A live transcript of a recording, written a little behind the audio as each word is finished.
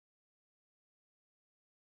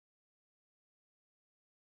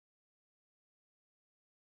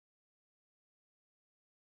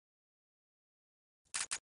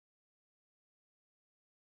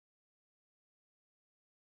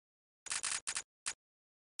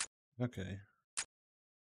Okay.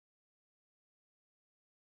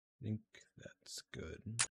 I think that's good.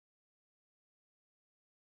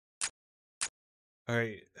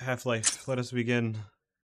 Alright, Half-Life, let us begin.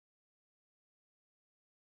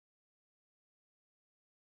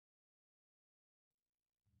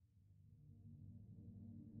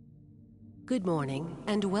 Good morning,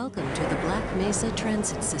 and welcome to the Black Mesa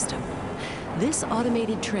Transit System. This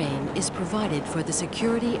automated train is provided for the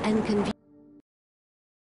security and convenience.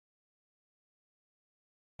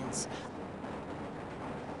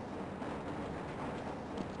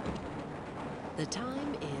 The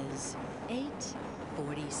time is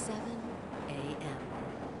 8:47 a.m.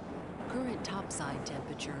 Current topside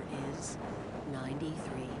temperature is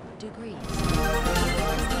 93 degrees.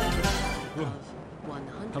 Of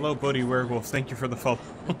 100. Hello, Buddy Werewolf. Thank you for the follow.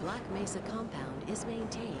 The Black Mesa compound is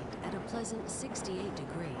maintained at a pleasant 68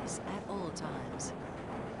 degrees at all times.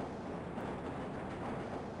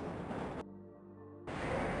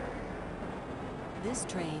 This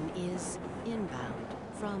train is inbound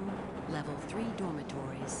from Level 3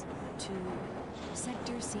 dormitories to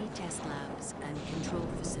Sector C test labs and control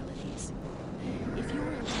facilities. If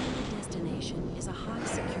your intended destination is a high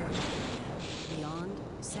security area beyond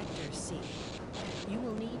Sector C, you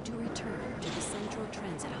will need to return to the Central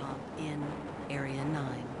Transit Hub in Area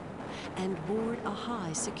 9 and board a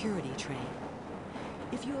high security train.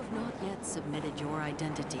 If you have not yet submitted your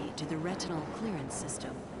identity to the retinal clearance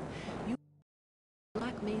system, you will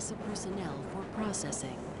Black Mesa personnel for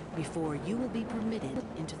processing before you will be permitted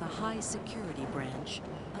into the high security branch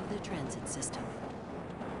of the transit system.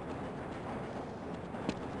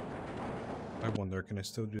 I wonder, can I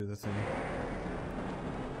still do the thing?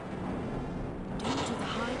 Due to the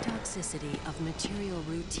high toxicity of material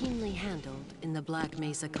routinely handled in the Black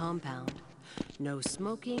Mesa compound, no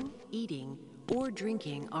smoking, eating, or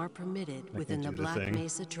drinking are permitted within the Black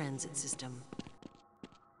Mesa transit system.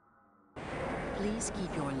 Please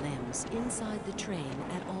keep your limbs inside the train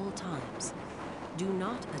at all times. Do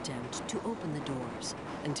not attempt to open the doors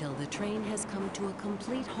until the train has come to a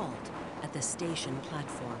complete halt at the station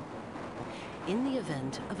platform. In the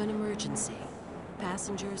event of an emergency,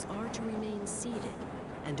 passengers are to remain seated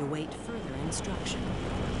and await further instruction.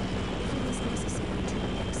 If it is necessary to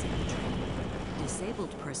exit the train,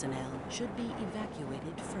 disabled personnel should be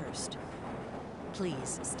evacuated first.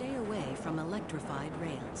 Please stay away from electrified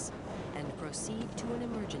rails and proceed to an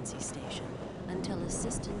emergency station until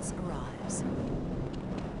assistance arrives.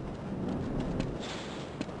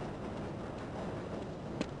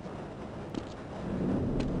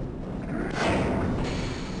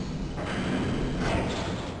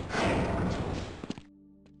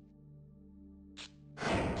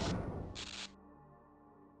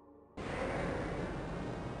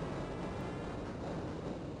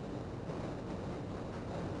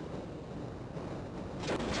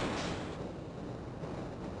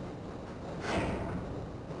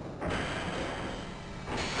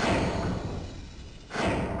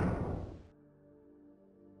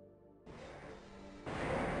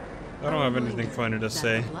 I don't have anything funny to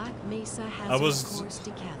say. I was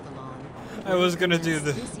gonna do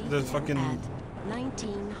the fucking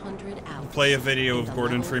play a video of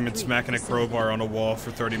Gordon Freeman smacking a crowbar on a wall for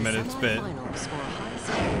 30 minutes bit.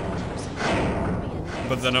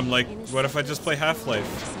 But then I'm like, what if I just play Half-Life?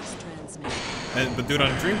 But do it on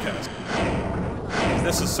Dreamcast.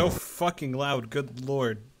 This is so fucking loud, good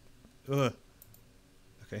lord. Ugh.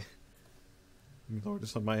 Okay. Let me lower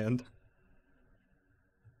this on my end.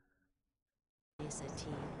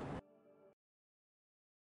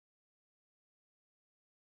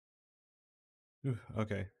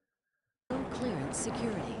 Okay. Clearance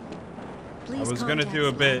security. I was gonna do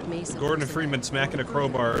a bit. Gordon Freeman smacking a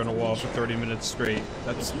crowbar on a wall for 30 minutes straight.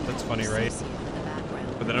 That's funny, right?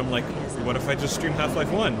 But then I'm like, what if I just stream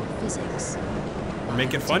Half-Life 1? Or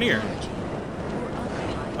make it funnier?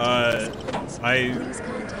 I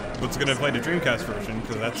was gonna play the Dreamcast version,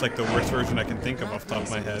 because that's like the worst version I can think of off the top of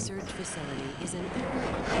my head.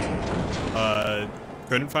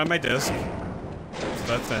 Couldn't find my disc. So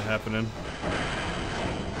that's not happening.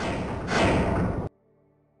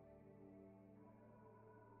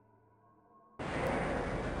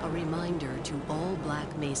 A reminder to all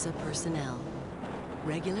Black Mesa personnel.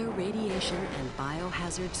 Regular radiation and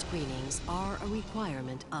biohazard screenings are a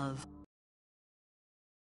requirement of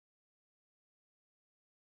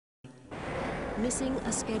missing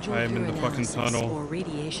a scheduled urinalysis or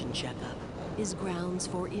radiation checkup is grounds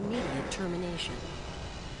for immediate termination.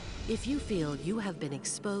 If you feel you have been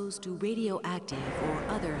exposed to radioactive or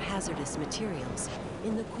other hazardous materials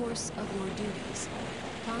in the course of your duties,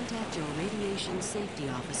 Contact your radiation safety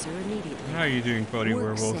officer immediately. How are you doing, Buddy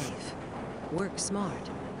Work Werewolf? safe. Work smart.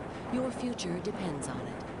 Your future depends on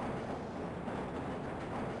it.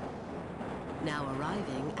 Now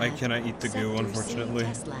arriving I at cannot eat the goo, Sector unfortunately. C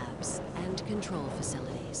test labs and control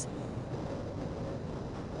facilities.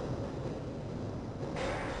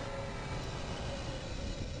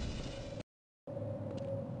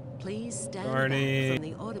 Please stand Barney, back from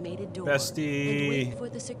the automated door bestie. and wait for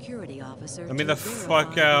the security officer Let me to the verify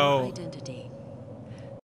fuck your out. identity.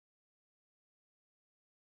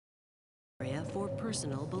 Area for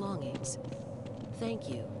personal belongings. Thank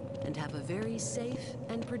you, and have a very safe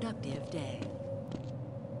and productive day.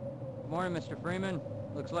 Morning, Mr. Freeman.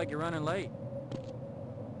 Looks like you're running late.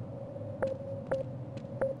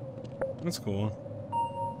 That's cool.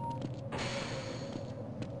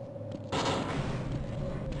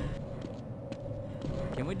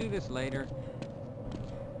 Can we do this later?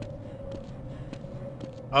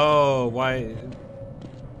 Oh, why?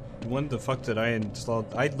 When the fuck did I install?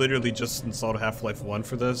 I literally just installed Half-Life 1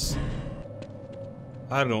 for this.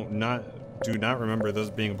 I do not remember this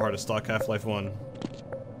being a part of stock Half-Life 1.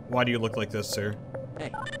 Why do you look like this, sir?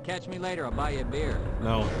 Hey, catch me later. I'll buy you a beer.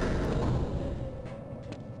 No.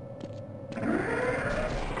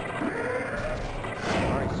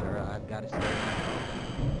 Sorry, sir. I've got to stay.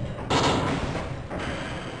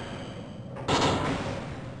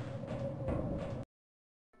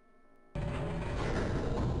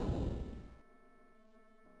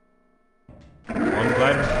 I'm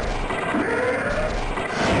glad.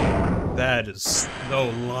 That is so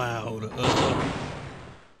loud. Ugh.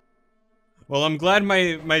 Well, I'm glad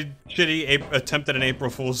my shitty attempt at an April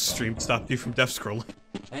Fool's stream stopped you from death scrolling.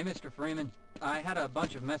 Hey, Mr. Freeman. I had a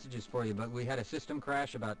bunch of messages for you, but we had a system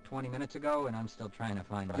crash about 20 minutes ago, and I'm still trying to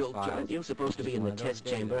find my files. You're supposed to be in the test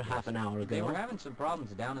chamber half an hour They were ago. having some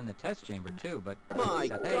problems down in the test chamber, too, but... My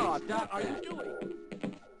Hey, God, stop what are that. you doing?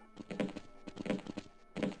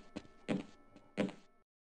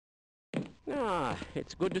 Ah,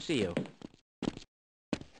 it's good to see you.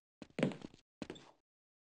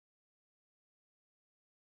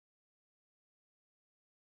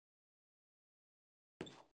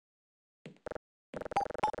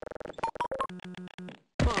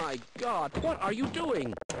 My God, what are you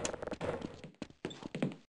doing?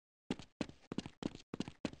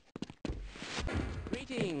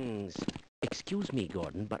 Greetings. Excuse me,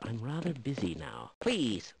 Gordon, but I'm rather busy now.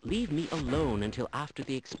 Please, leave me alone until after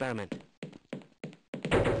the experiment.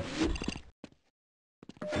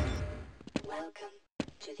 Welcome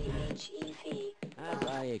to the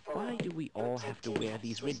HEV. Why do we all have to wear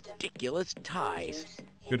these ridiculous ties?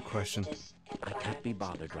 Good question. I can't be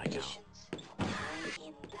bothered right now.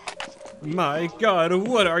 My God,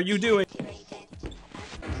 what are you doing? Atmospheric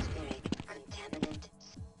contaminant.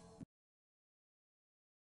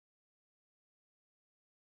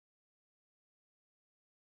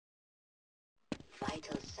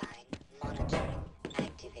 Vital sign monitoring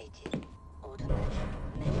activated. Automatic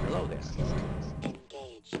Hello memory there. systems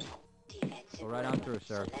engaged. Defensive Go right on through,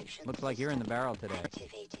 sir. selection Looks like you're in the barrel today.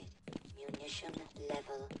 activated. Munition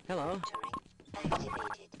level Hello. monitoring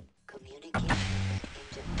activated. Communications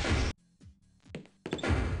interface.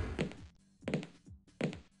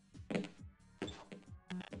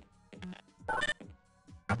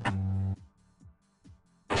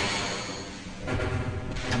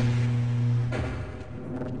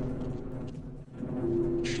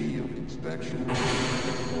 Shield inspection.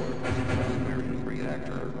 Primary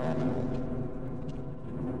reactor nominal.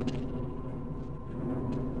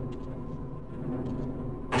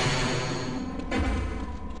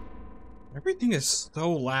 Everything is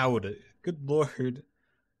so loud. Good Lord.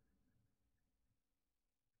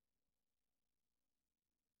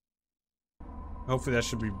 Hopefully that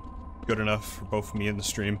should be good enough for both me and the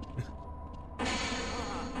stream.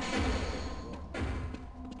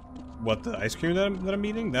 What, the ice cream that I'm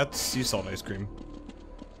eating? That's sea salt ice cream.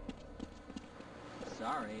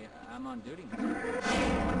 Sorry, I'm on duty.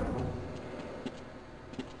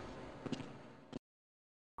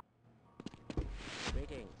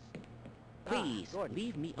 Greetings. Please,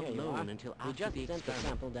 leave me alone until after just the sent the experiment.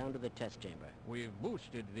 sample down to the test chamber. We've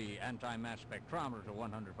boosted the anti-mass spectrometer to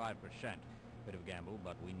 105%. Bit of a gamble,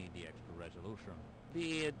 but we need the extra resolution.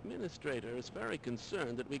 The administrator is very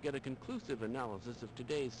concerned that we get a conclusive analysis of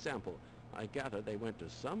today's sample. I gather they went to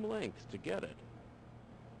some lengths to get it.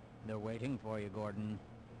 They're waiting for you, Gordon.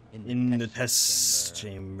 In the test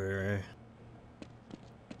chamber.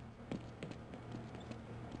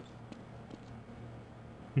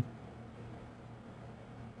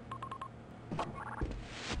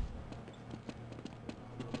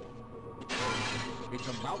 It's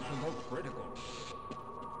about to go critical.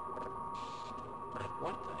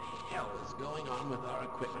 going on with our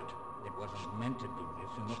equipment? It wasn't meant to do this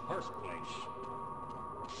in the first place.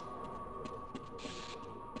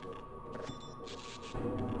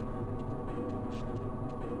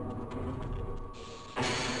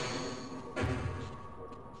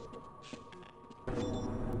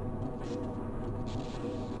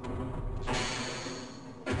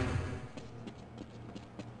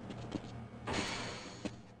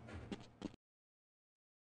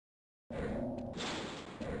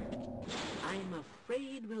 I'm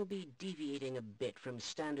afraid we'll be deviating a bit from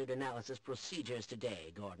standard analysis procedures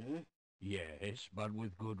today, Gordon. Yes, but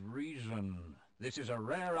with good reason. This is a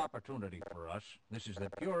rare opportunity for us. This is the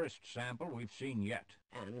purest sample we've seen yet.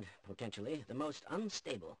 And, potentially, the most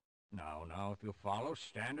unstable. Now, if you follow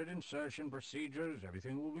standard insertion procedures,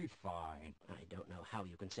 everything will be fine. I don't know how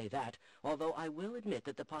you can say that, although I will admit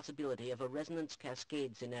that the possibility of a resonance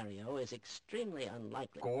cascade scenario is extremely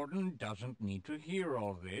unlikely. Gordon doesn't need to hear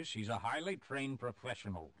all this. He's a highly trained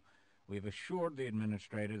professional. We've assured the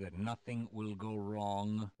administrator that nothing will go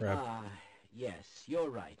wrong. Ah, yes, you're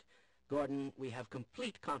right. Gordon, we have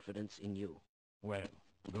complete confidence in you. Well,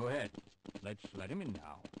 go ahead. Let's let him in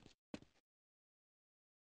now.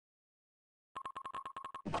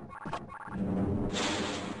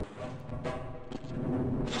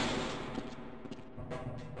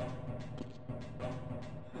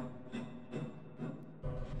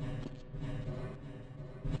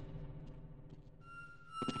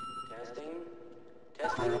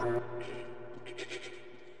 Testing.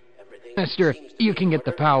 Mister, you can get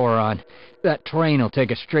the power on. That train will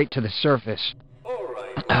take us straight to the surface.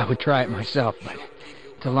 I would try it myself, but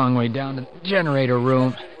it's a long way down to the generator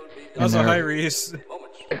room. Also, hi, Reese.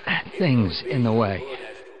 Things in the way.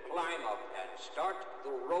 Climb up and start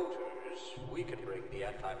the rotors. We can bring the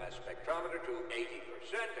anti-mass spectrometer to 80%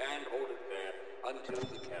 and hold it there until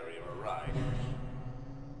the carrier arrives.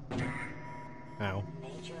 Ow.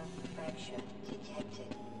 Major fracture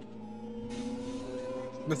detected.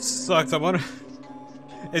 This sucks. I wanna...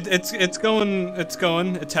 It's going.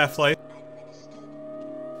 It's Half-Life.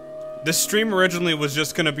 This stream originally was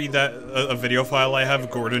just gonna be that a video file I have,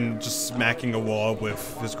 Gordon just smacking a wall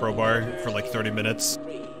with his crowbar for like 30 minutes.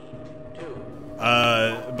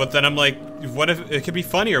 But then I'm like, what if it could be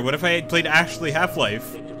funnier? What if I played actually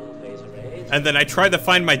Half-Life? And then I tried to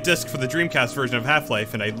find my disc for the Dreamcast version of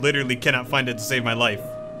Half-Life, and I literally cannot find it to save my life,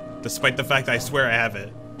 despite the fact that I swear I have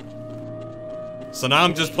it. So now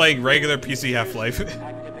I'm just playing regular PC Half-Life.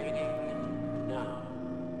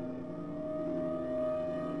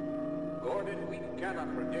 Gordon, we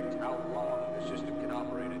cannot predict how long the system can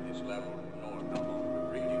operate at this level, nor how long the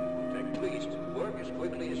reading will take. Please, work as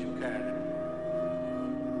quickly as you can.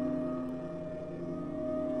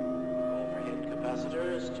 Overhead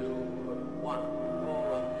capacitors to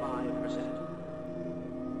 105%.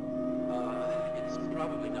 It's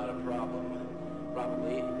probably not a problem.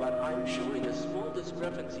 Probably, but I'm showing a small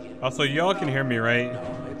discrepancy in... Also, y'all can hear me, right?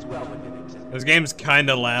 No, it's well within acceptance. This game's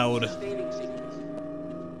kinda loud. Sustaining sequence.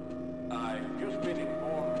 I've just been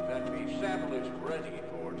informed that the sample is ready,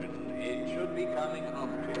 Gordon. It should be coming up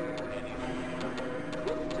to any minute.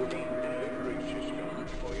 Look to the delivery system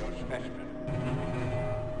for your specimen.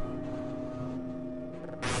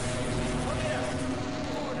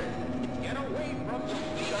 Gordon, get away from the...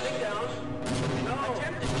 Shutting down. No.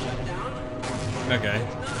 Attempted shutdown. Okay.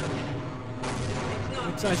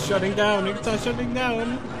 It's not shutting down. It's not shutting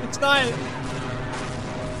down. It's not.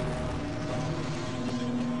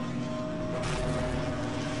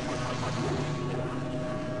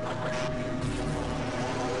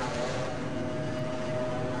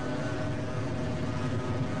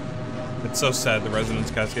 It's so sad the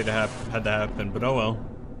resonance cascade had to happen, but oh well.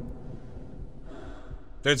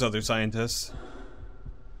 There's other scientists.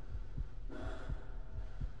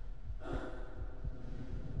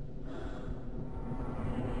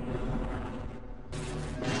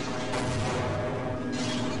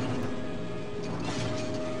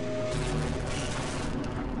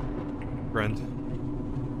 Brent.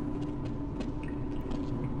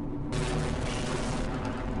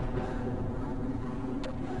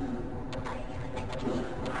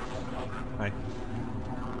 Hi.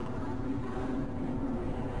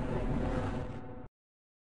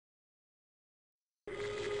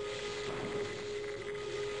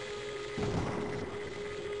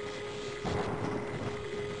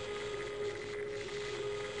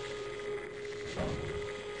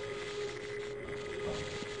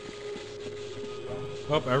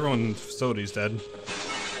 Oh, everyone in the facility's dead.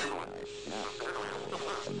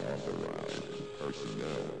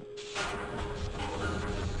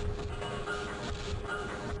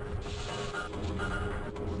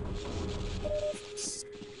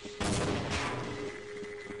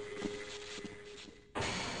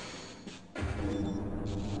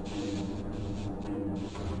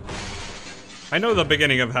 I know the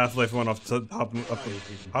beginning of Half-Life 1 off the top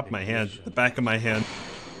of my hand, the back of my hand.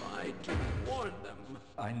 I to warn them.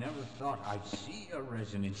 I never thought I'd see a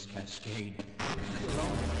resonance cascade.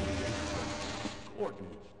 Gordon,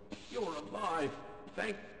 you're alive.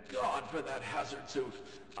 Thank God for that hazard suit.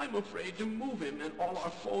 I'm afraid to move him and all our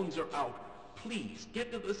phones are out. Please,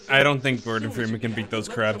 get to the surface. I don't think Gordon Freeman can beat those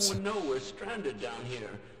crabs. Let someone know we're stranded down here.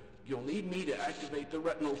 You'll need me to activate the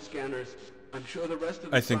retinal scanners. I'm sure the rest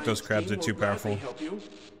of the I think those crabs are too powerful. help you.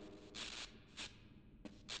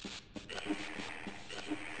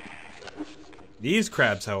 These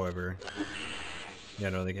crabs, however... Yeah,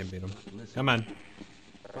 no, they can't beat them. Come on.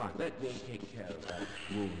 Fine, let me take care of that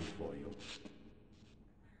wound for you.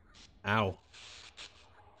 Ow.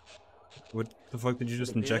 What the fuck did you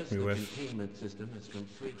just inject me with? The containment system is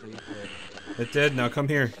completely dead. It did, now come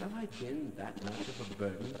here. Have I been that much of a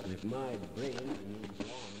burden? With my brain and Ron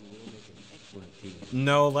will make an excellent team.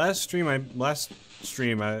 No, the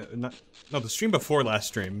stream before last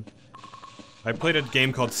stream, I played a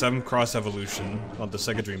game called 7 Cross Evolution on the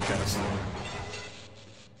Sega Dreamcast.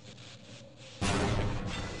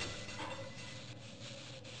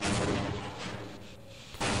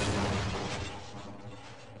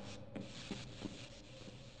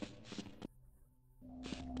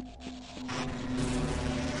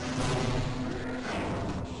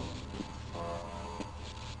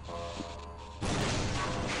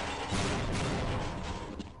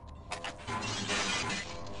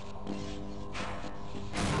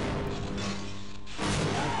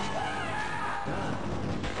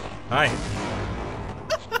 Hi.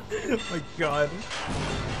 Oh my god.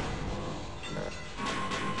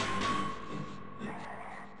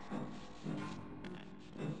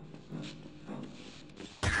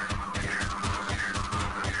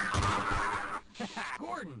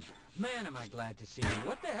 Gordon, man, am I glad to see you.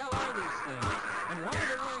 What the hell are these things? And why are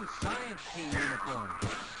they wearing science team uniforms?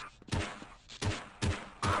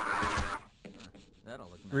 That'll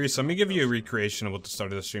look nice. Reese, let me give you a recreation of what the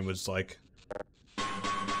start of the stream was like.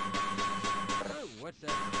 Oh, what's that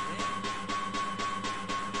thing?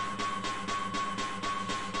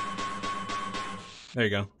 There you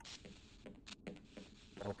go.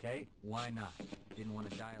 Okay, why not? Didn't want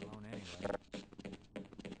to die alone anyway.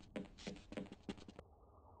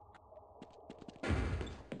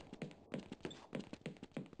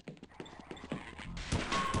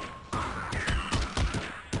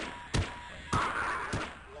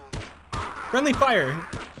 Friendly fire!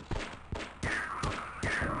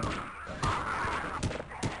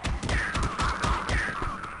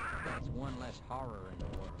 That's one less horror in the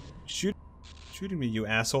world. Shooting me, you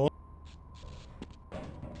asshole.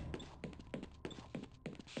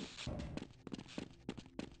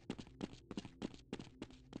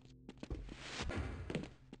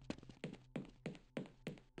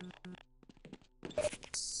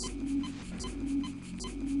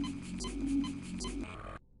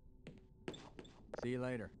 See you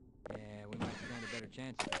later. Yeah, we might stand a better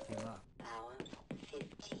chance if we team up. Power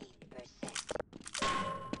 15%.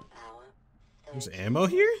 Power 30%. There's ammo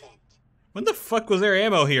here? When the fuck was there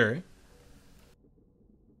ammo here?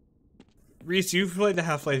 Reese, you've played the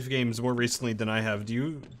Half-Life games more recently than I have.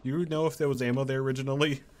 Do you know if there was ammo there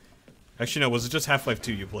originally? Actually, no, was it just Half-Life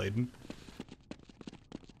 2 you played?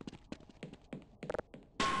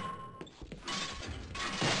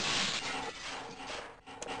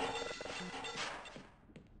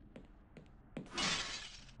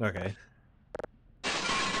 Okay.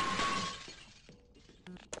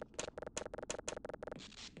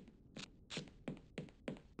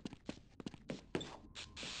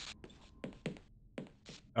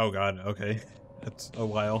 Oh god, okay. That's a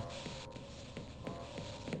while.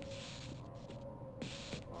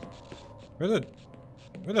 Where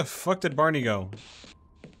the fuck did Barney go?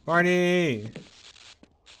 Barney!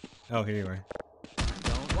 Oh, here you are.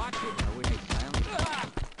 Don't watch it. I wish it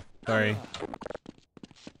Sorry.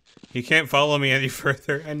 He can't follow me any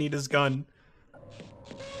further. I need his gun.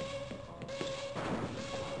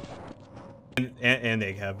 And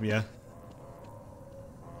Ahab, yeah.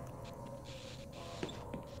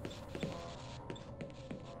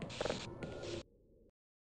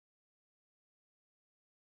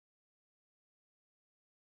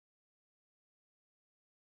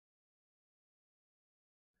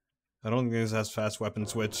 I don't think this has fast weapon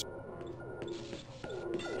switch.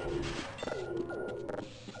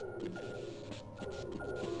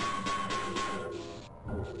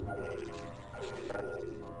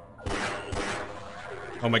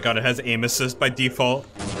 Oh my god, it has aim assist by default.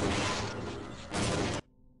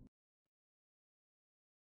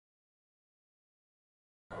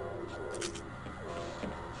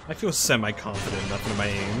 I feel semi-confident enough in my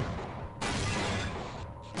aim.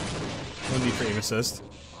 No need for aim assist.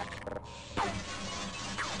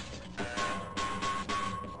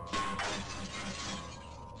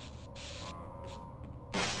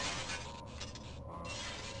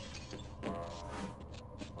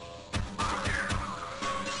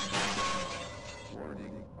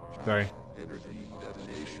 Warning. Sorry. Energy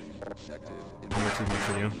detonation detected in I'm not too good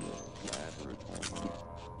for you. laboratory.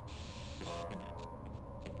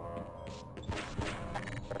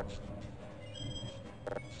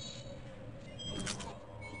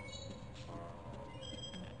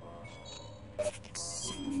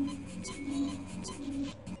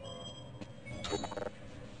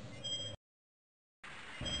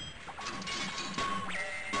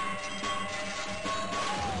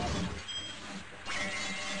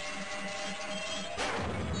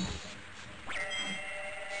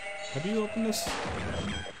 How do you open this?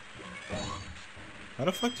 How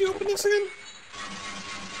the fuck do you open this again?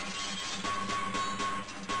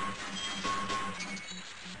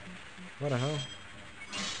 What the hell?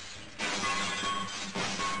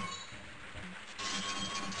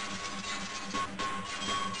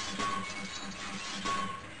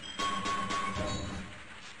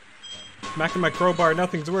 Smacking my crowbar,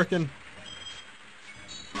 nothing's working.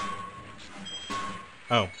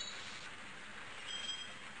 Oh.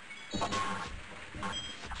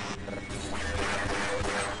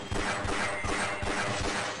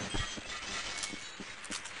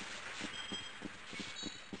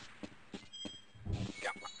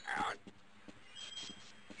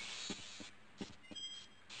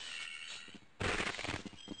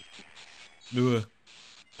 Ugh.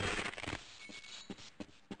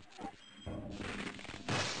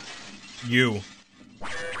 You.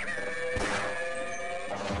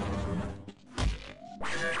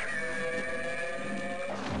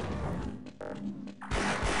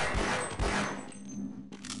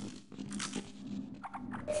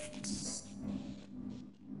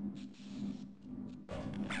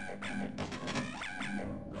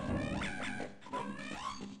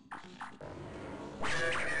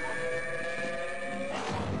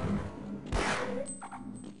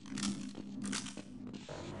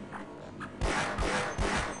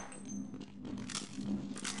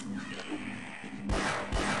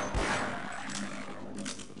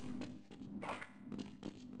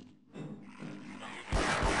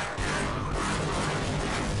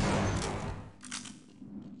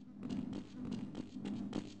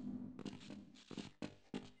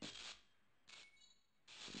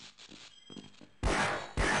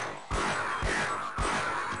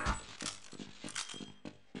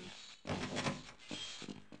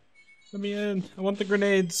 Let me in. I want the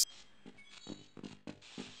grenades.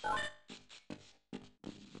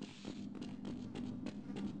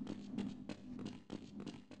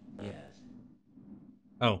 Yes.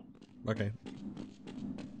 Oh, okay.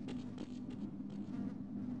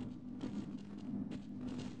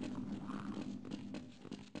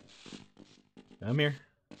 I'm here.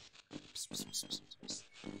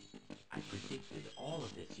 I predicted all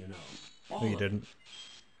of this, you know. No, you didn't.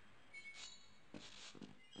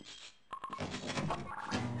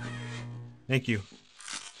 Thank you.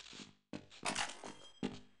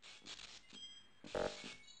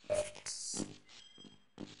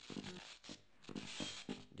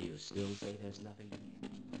 Do you still say there's nothing to me?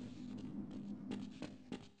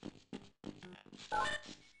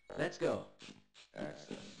 Let's go.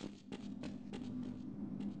 Access.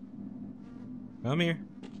 I'm here.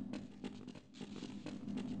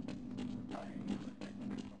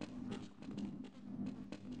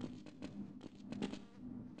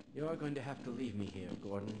 You're going to have to leave me here,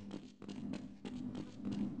 Gordon.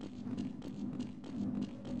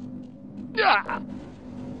 Ah!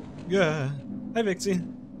 Yeah. Hi, Vixie.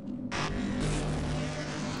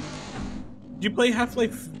 Did you play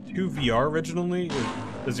Half-Life 2 VR originally? Or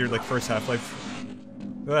was your like first Half-Life?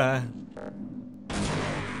 Ah.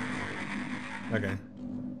 Okay.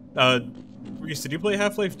 Reese, did you play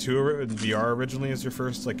Half-Life 2 in VR originally as your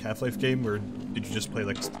first like Half-Life game, or did you just play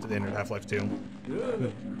like standard Half-Life 2?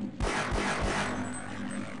 Good.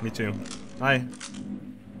 Me too. Hi.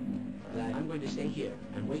 I'm going to stay here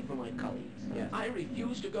and wait for my colleagues. Yes. I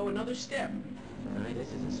refuse to go another step.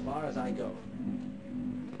 This is as far as I go.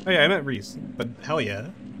 Oh yeah, I meant Reese, but hell yeah.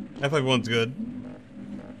 Half-Life 1's good.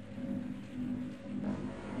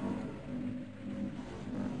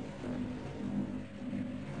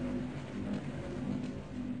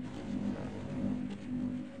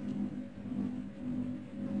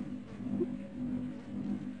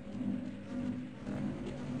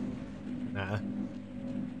 Nah.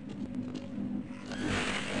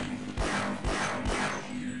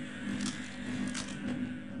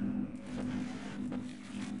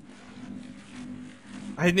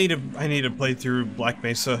 I need to play through Black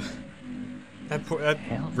Mesa. That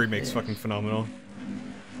remake's this? fucking phenomenal.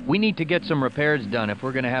 We need to get some repairs done if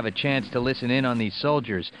we're gonna have a chance to listen in on these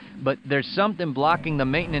soldiers, but there's something blocking the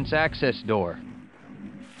maintenance access door.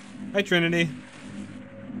 Hi, Trinity.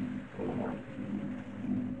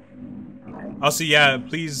 Also, yeah,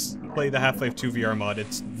 please play the Half-Life 2 VR mod.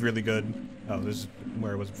 It's really good. Oh, this is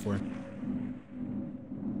where I was before.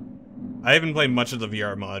 I haven't played much of the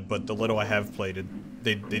VR mod, but the little I have played it,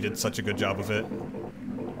 they did such a good job of it.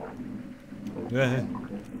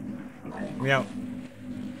 Me out.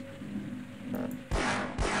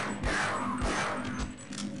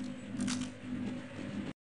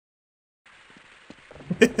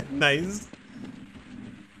 Nice.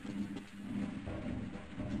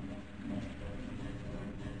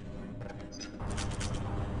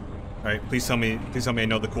 Alright, please tell me I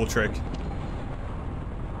know the cool trick.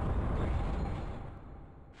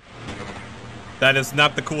 That is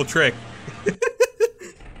not the cool trick.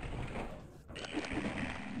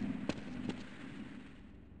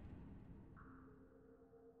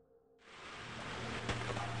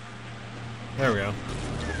 There we go.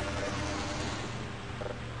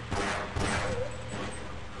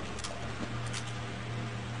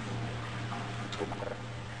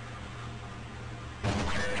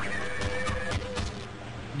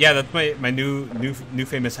 Yeah, that's my new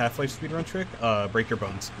famous Half-Life speedrun trick. Break your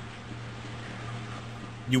bones.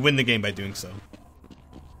 You win the game by doing so.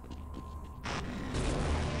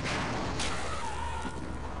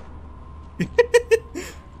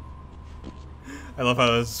 I love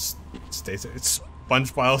how this stays. It's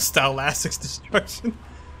SpongeBob style Elastics destruction.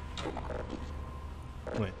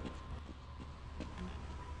 Wait.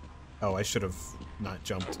 Oh, I should have not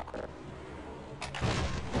jumped.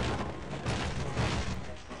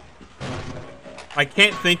 I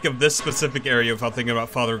can't think of this specific area without thinking about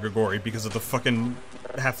Father Grigori because of the fucking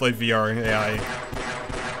Half-Life VR AI.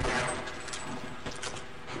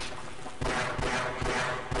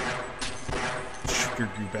 You're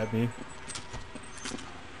goop at me.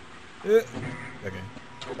 Okay.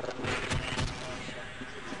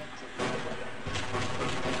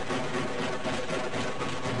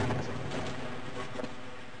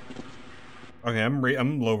 Okay,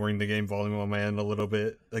 I'm lowering the game volume on my end a little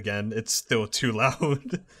bit. Again, it's still too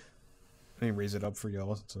loud. Let me raise it up for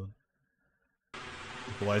y'all to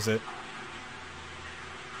equalize it.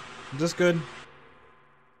 Is this good?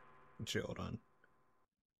 Actually, hold on.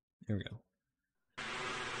 Here we go.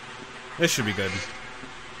 This should be good.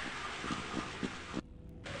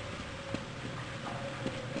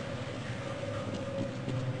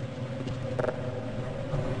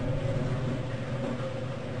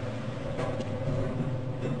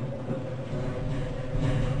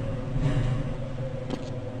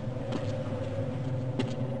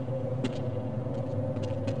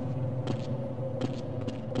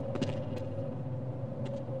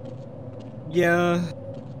 Yeah,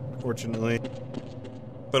 unfortunately.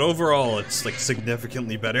 But overall, it's like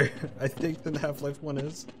significantly better, I think, than Half-Life 1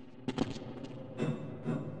 is.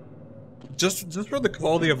 Just for the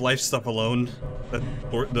quality of life stuff alone that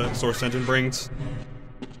the Source Engine brings.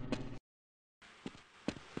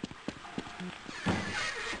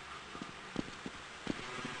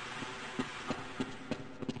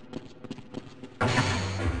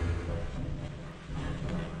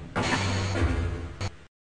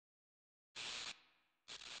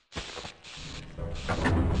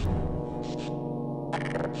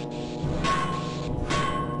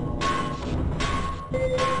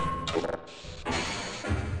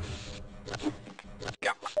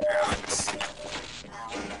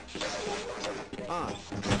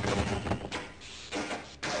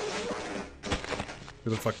 Who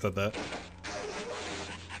the fuck did that?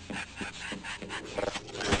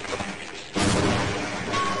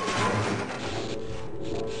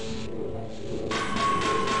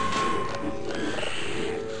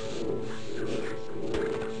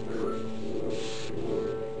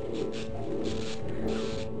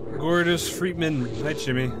 Gorgeous Freeman. Hi,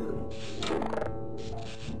 Jimmy.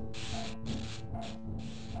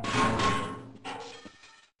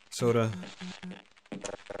 Soda.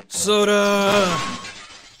 Soda!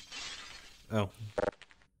 Oh.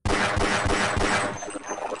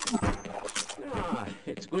 Ah,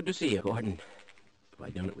 it's good to see you, Gordon. If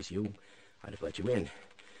I'd known it was you, I'd have let you in.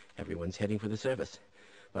 Everyone's heading for the surface.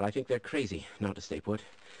 But I think they're crazy not to stay put.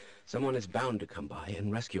 Someone is bound to come by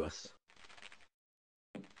and rescue us.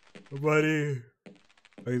 Buddy.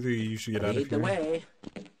 I think you should get out of Lead the here. way.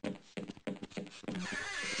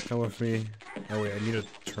 Come with me. Oh wait, I need to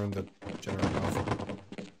turn the generator off.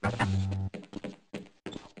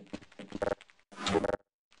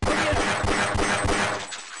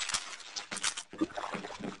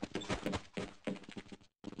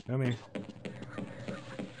 Come here.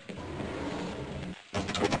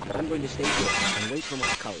 I'm going to stay here and wait for my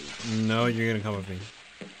colleagues. No, you're gonna come with me.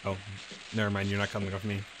 Oh, never mind. You're not coming with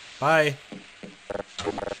me. Bye.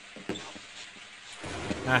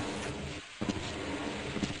 Ah.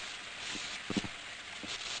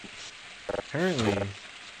 Apparently, you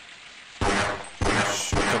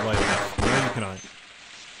shoot the light off. No, you cannot.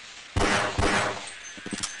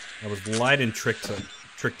 I was lied and tricked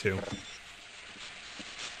to.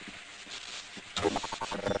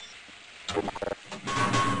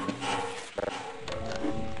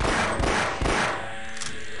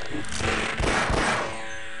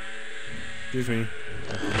 Excuse me.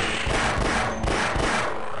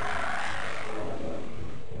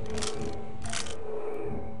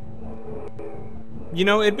 You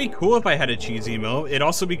know, it'd be cool if I had a cheese emote. It'd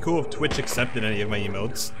also be cool if Twitch accepted any of my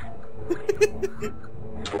emotes.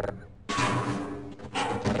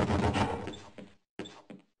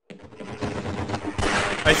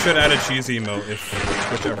 I should add a cheese emote if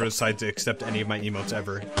Twitch ever decides to accept any of my emotes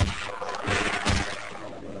ever.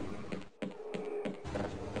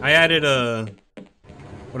 I added a...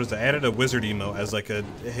 What is it? I added a wizard emote as like a,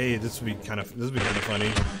 hey, this would be kind of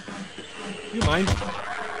funny. Do you mind?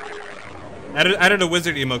 Added a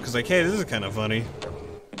wizard emote because like, hey, this is kind of funny.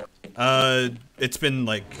 It's been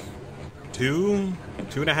like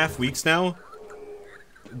 2.5 weeks now.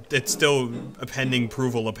 It's still a pending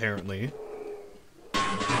approval apparently.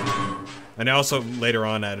 And I also later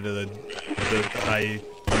on added the high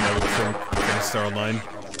emote from Star Online.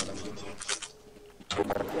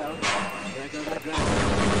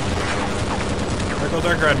 There goes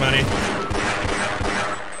our grad money.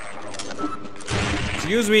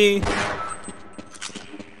 Excuse me.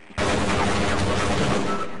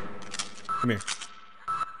 Come here.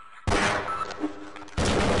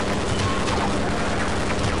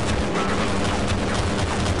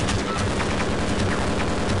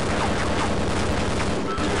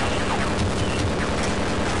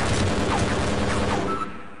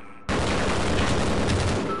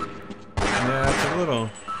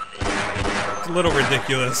 It's a little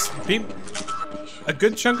ridiculous. A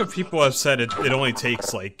good chunk of people have said it only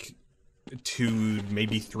takes like 2,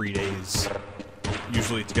 maybe 3 days,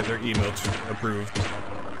 usually, to get their emotes approved.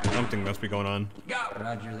 Something must be going on.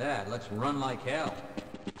 Roger that. Let's run like hell.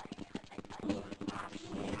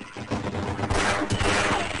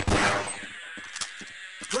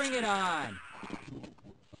 Bring it on!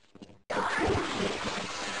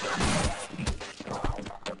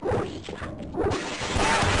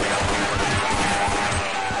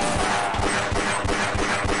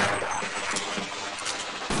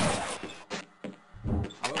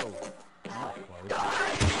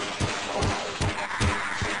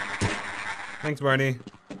 Thanks, Barney.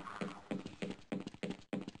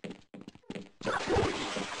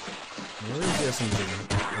 Where is the SMG?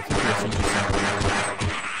 I think the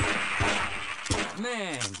SMG.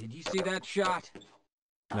 Man, did you see that shot?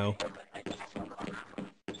 No.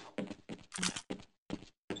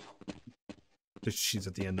 Just she's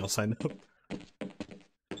at the end, I'll sign up.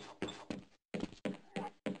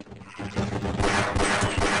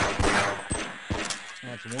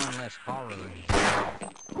 That's one less horror.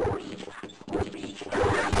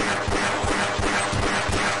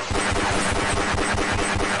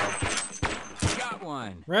 Got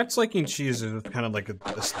one. Rats liking cheese is kind of like a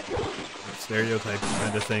stereotype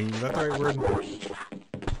kind of thing. Is that the right word?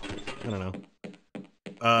 I don't know.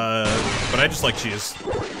 But I just like cheese.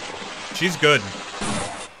 Cheese good.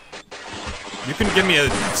 You can give me a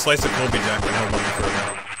slice of Colby Jack and I'll love you for that.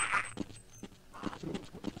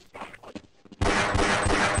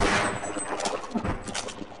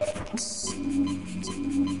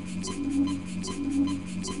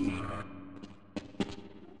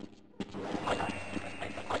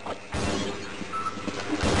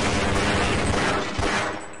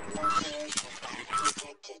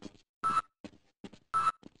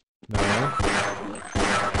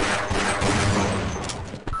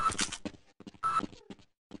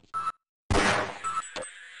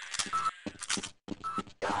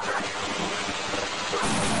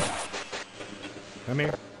 Come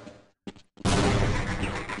here.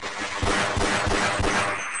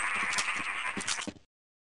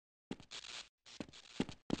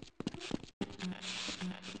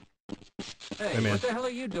 Hey, what the hell are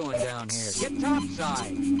you doing down here? Get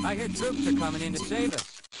topside! I hear troops are coming in to save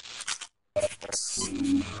us.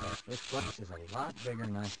 This place is a lot bigger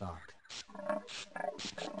than I thought.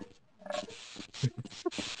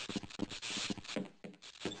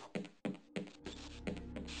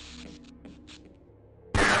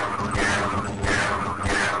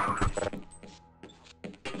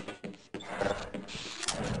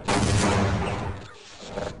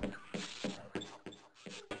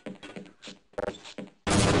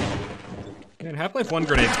 Half-Life 1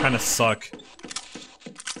 grenades kind of suck.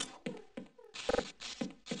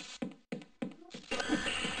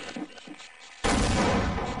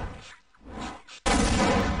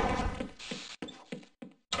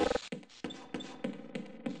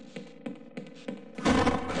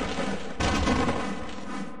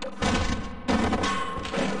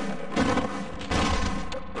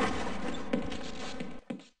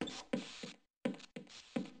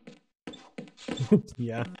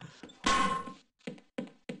 Yeah.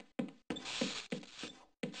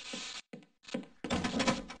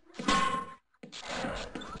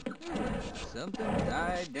 Something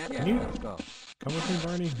died down. Can you Let's go. come with me,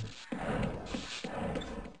 Barney?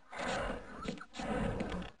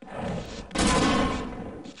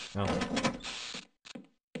 No.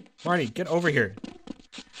 Barney, get over here.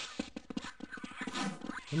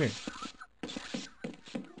 Come here.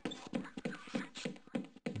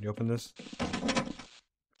 Can you open this? Can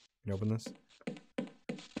you open this?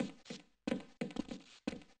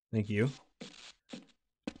 Thank you.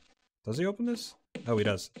 Does he open this? Oh, he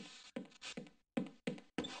does.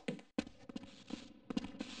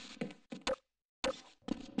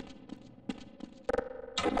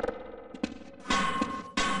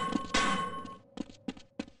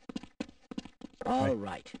 All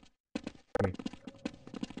right.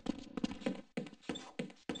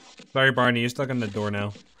 Sorry, Barney, you're stuck on the door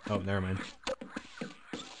now. Oh, never mind.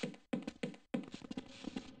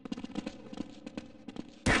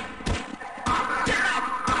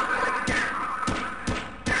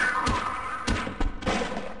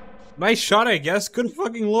 Nice shot, I guess. Good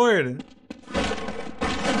fucking lord.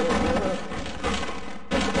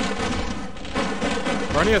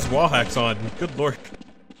 Barney has wall hacks on. Good lord.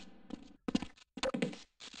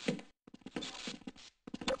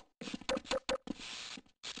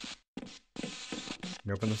 Can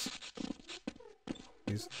you open this?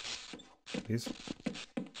 Please? Please?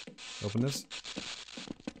 Open this?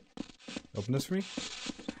 Open this for me?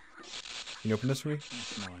 Can you open this for me? I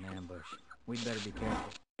smell an ambush. We'd better be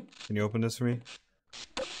careful. Can you open this for me?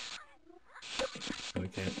 No, I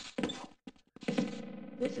can't.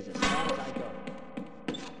 This is as far as I go.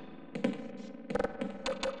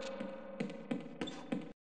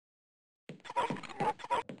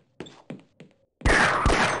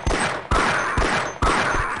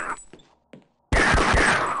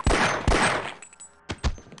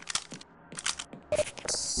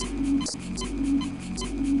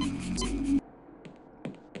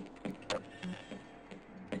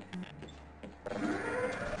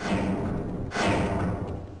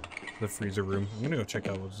 The freezer room. I'm gonna go check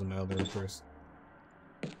out what's in the other room first.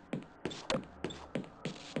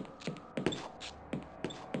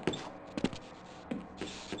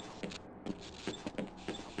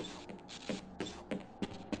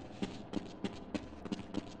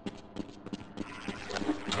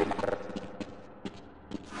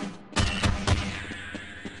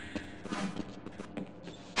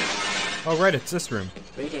 Oh right, it's this room.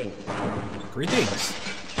 Greetings. Greetings.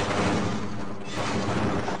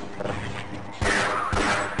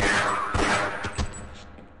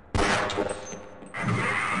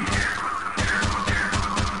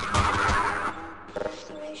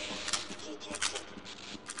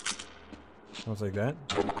 Sounds like that.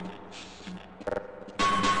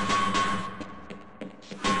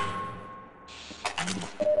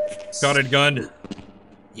 Got it, gun.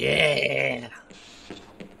 Yeah.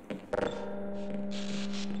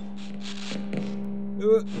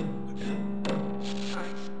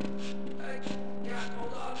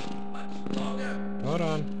 Hold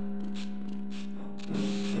on.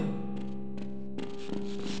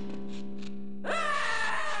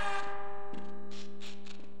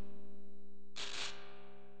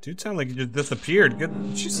 Dude, sound like he just disappeared. Good,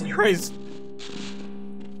 Jesus Christ.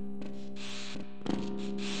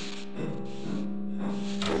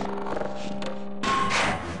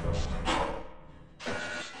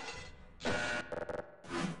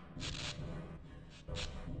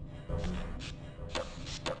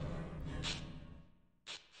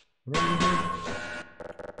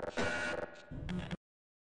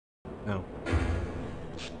 No.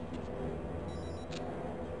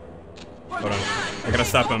 Hold on. I gotta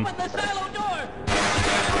stop him.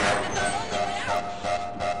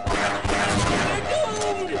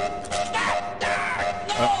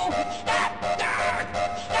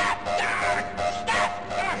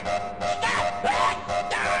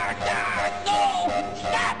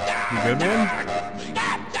 You good, man?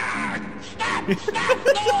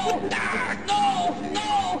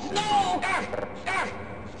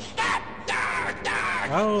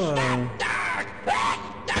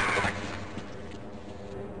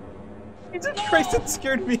 Jesus Christ, that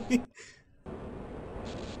scared me.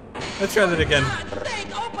 Let's try that again.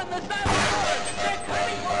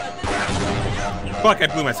 Fuck, I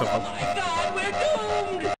blew myself up.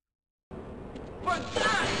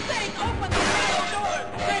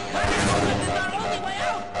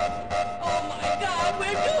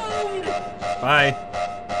 Bye.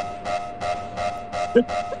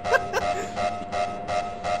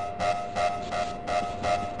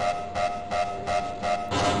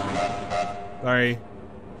 Sorry.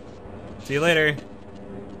 See you later.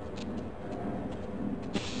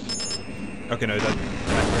 Okay, no, that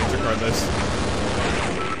hurts regardless.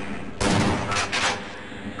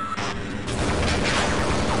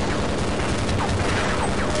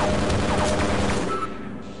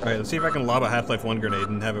 Alright, let's see if I can lob a Half-Life 1 grenade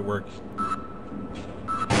and have it work.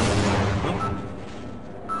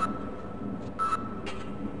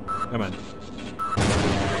 Come on.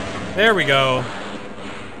 There we go.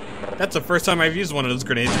 That's the first time I've used one of those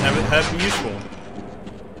grenades and have it been useful.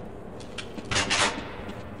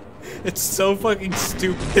 It's so fucking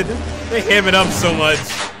stupid. They ham it up so much.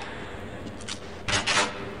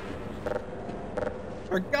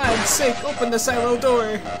 For God's sake, open the silo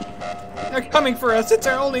door. They're coming for us. It's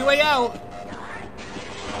our only way out.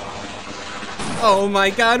 Oh my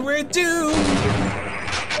God, we're doomed.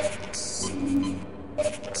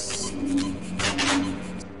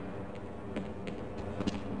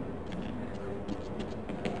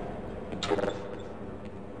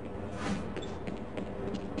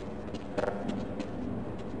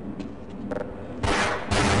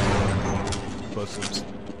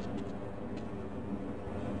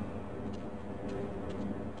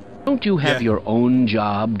 Don't you have your own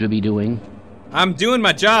job to be doing? I'm doing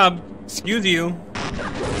my job. Excuse you.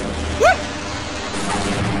 Woo!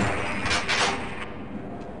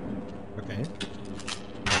 Okay.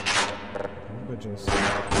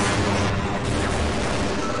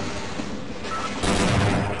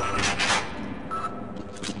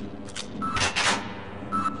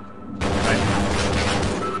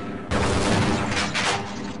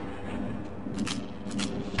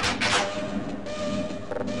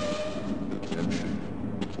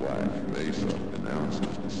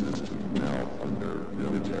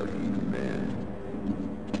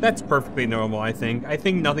 That's perfectly normal, I think. I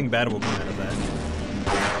think nothing bad will come out of that.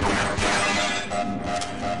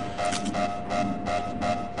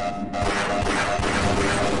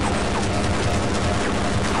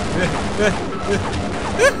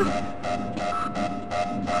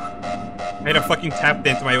 I had a fucking tap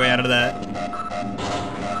dance my way out of that.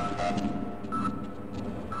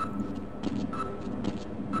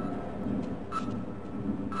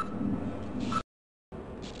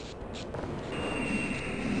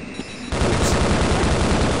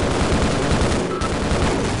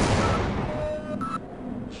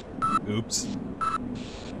 Oops.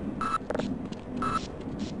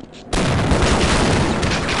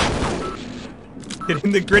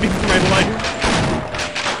 Getting the gritty for my life.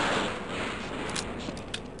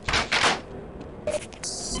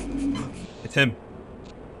 It's him.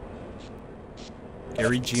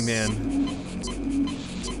 Gary G. Man.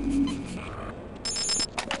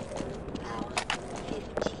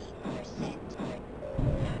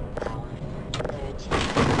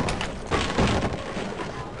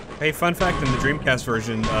 Hey, fun fact, in the Dreamcast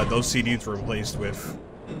version, those CDs were replaced with...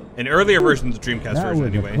 In earlier versions of the Dreamcast version,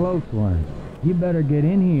 anyway. That was a close one. You better get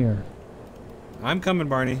in here. I'm coming,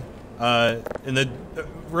 Barney. In the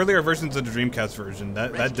earlier versions of the Dreamcast version,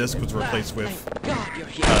 that disc was replaced with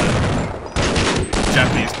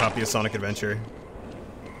Japanese copy of Sonic Adventure.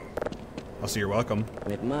 Also, you're welcome.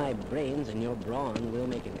 With my brains and your brawn, we'll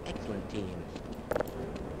make an excellent team.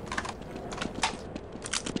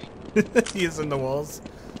 He is in the walls.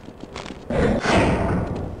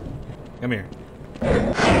 Come here.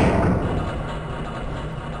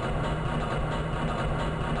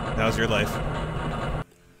 How's your life?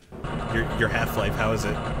 Your half-life, how is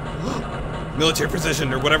it? Military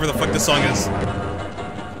precision, or whatever the fuck this song is. The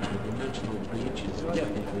dimensional breach is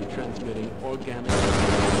definitely transmitting organic...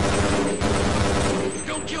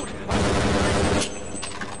 Don't shoot!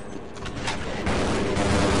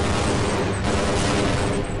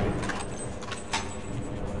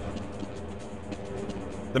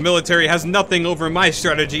 The military has nothing over my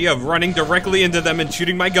strategy of running directly into them and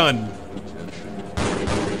shooting my gun.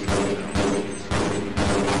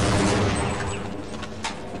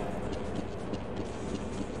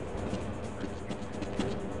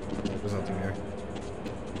 There's nothing there.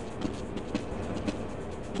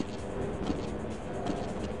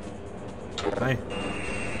 Hi.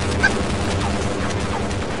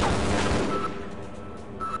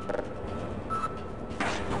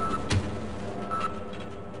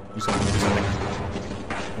 Do something.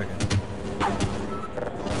 Okay.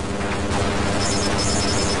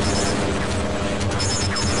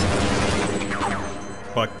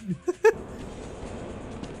 Fuck.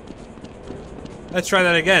 Let's try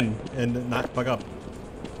that again and not bug up.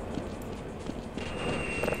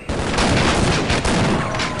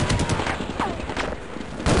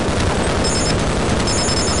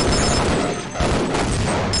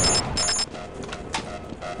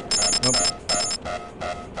 Nope.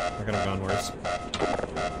 That could have gone worse.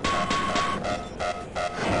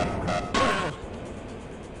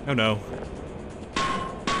 Oh no.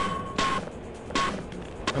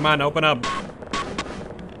 Come on, open up.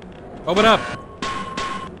 Open up!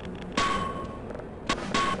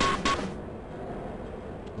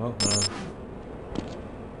 Oh, no.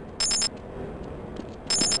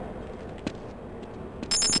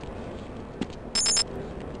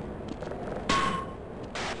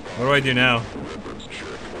 What do I do now?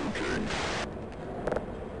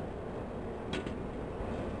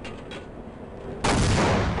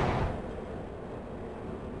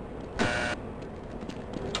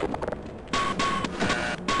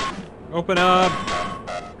 Open up!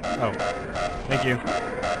 Oh. Thank you.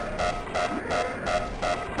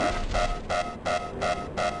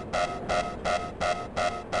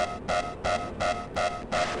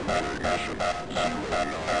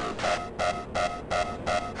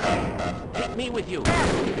 Take me with you.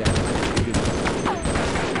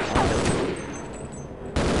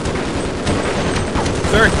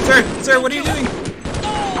 Sir, what are you doing?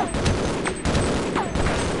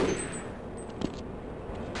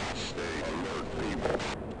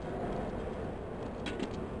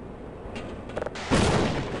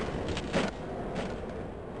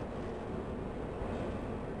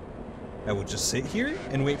 I would just sit here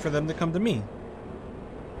and wait for them to come to me.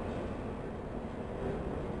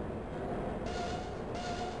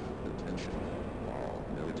 Attention, all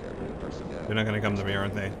military personnel. They're not gonna come to me,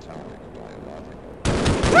 aren't they? Atomic, biological.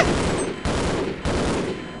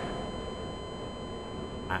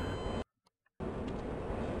 Ah.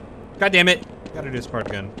 God damn it! Gotta do this part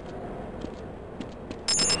again.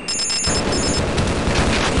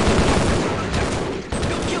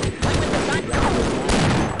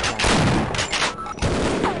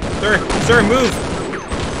 Sir, move!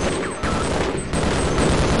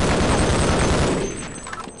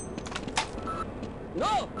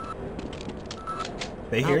 No!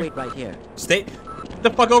 Stay I'll here. wait right here. Stay. Get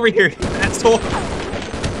the fuck over here, asshole!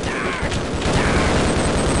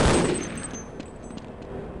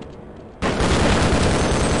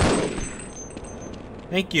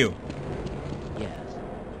 Thank you. Yes.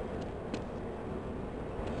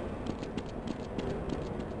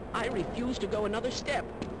 I refuse to go another step.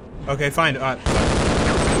 Okay, fine. I got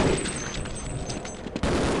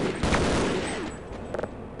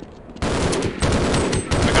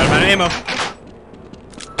him out of ammo.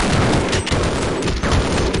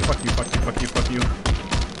 Fuck you, fuck you, fuck you, fuck you.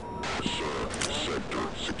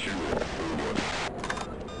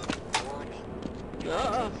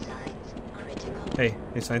 Signs critical. Hey,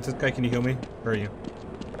 scientist guy, can you heal me? Where are you?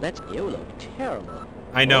 You look terrible.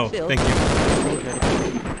 I know. Phil. Thank you.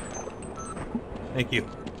 Thank you.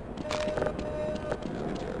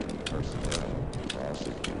 Military personnel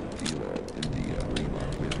prosecute dealer in the arena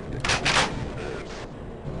with the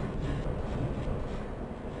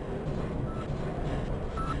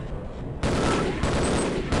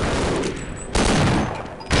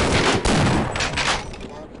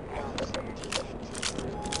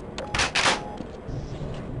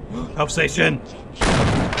Help station!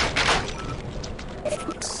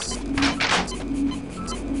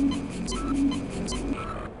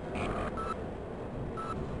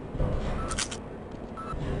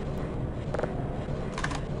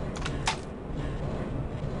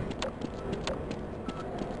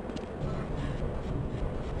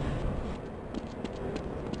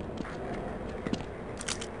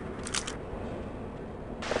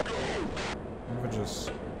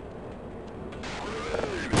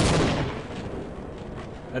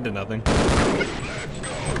 That did nothing.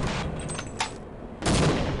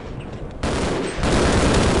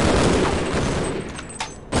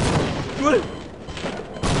 What?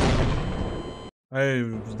 I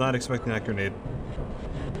was not expecting that grenade.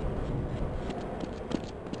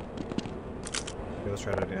 Okay, let's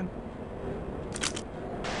try that again.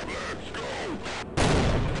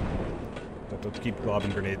 Have to keep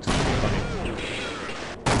lobbing grenades. It's funny.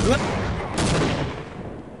 What?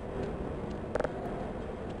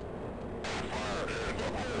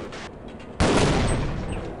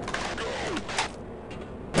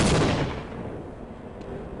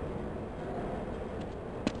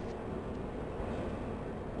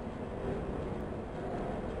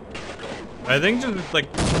 I think just like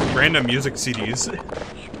random music CDs.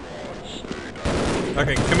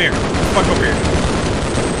 Okay, come here. Fuck over here.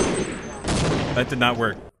 That did not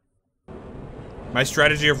work. My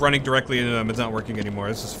strategy of running directly into them is not working anymore.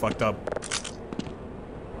 This is fucked up.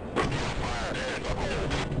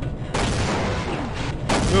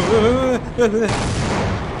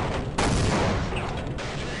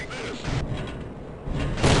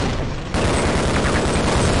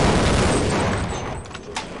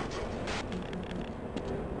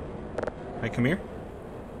 Hi, come here.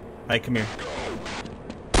 Hi, come here.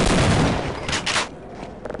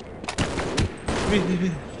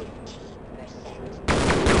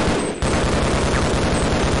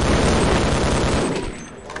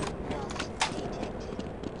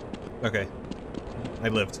 Okay. I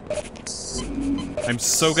lived. I'm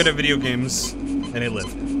so good at video games, and I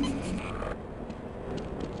lived.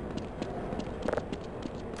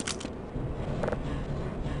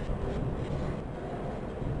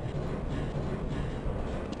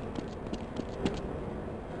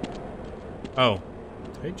 Oh.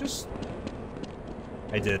 Did I just...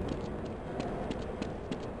 I did.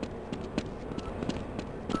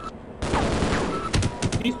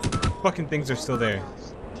 These fucking things are still there.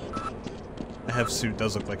 The Hev suit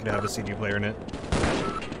does look like it have a CD player in it.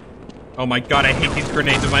 Oh my god, I hate these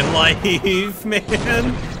grenades in my life,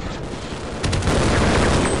 man!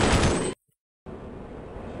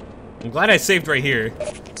 I'm glad I saved right here.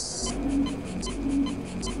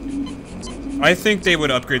 I think they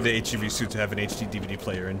would upgrade the HEV suit to have an HD DVD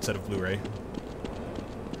player instead of Blu-ray.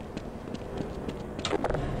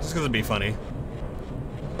 Just because it'd be funny.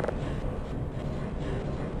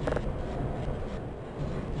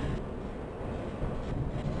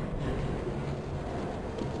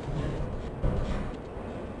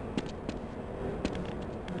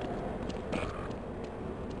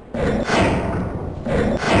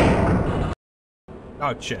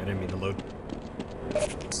 Oh shit, I didn't mean to load.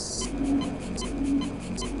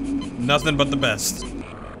 Nothing but the best.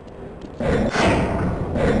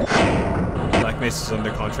 Black Mesa's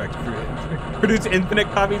under contract to produce infinite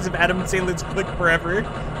copies of Adam Salin's Click Forever.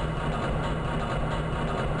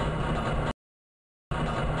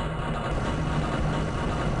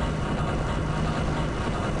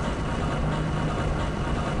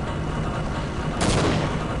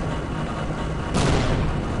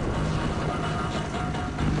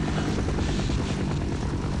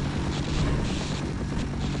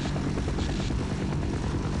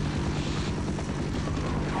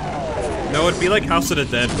 No, it'd be like House of the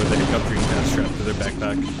Dead where they hook up Dreamcast strapped to their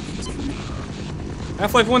backpack.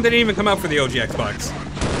 Half-Life 1 didn't even come out for the OG Xbox.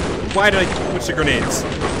 Why did I switch to grenades?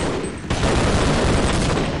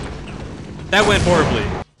 That went horribly.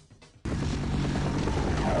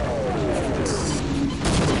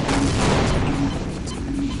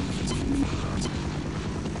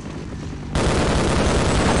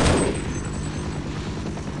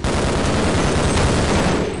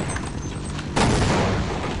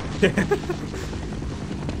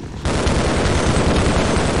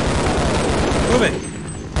 Move it.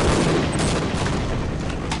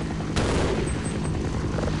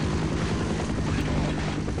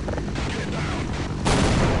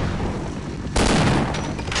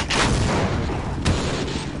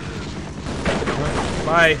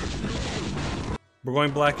 Bye. We're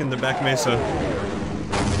going black in the back mesa.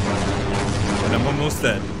 And I'm almost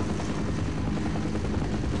dead.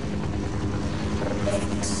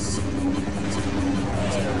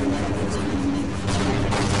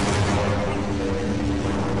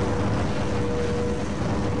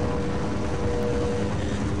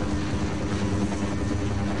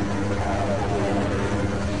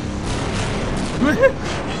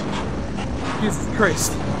 Jesus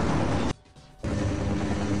Christ.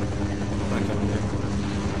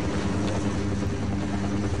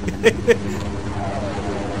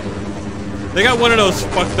 They got one of those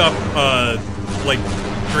fucked up, like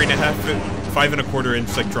 3.5, 5.25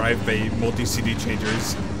 inch like drive bay multi-CD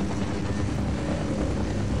changers.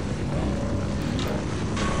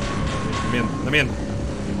 Let me in. Let me in.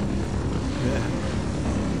 Yeah.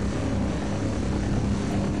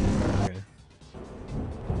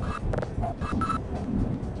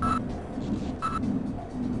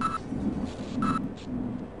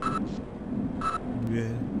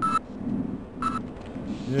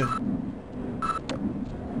 Yeah.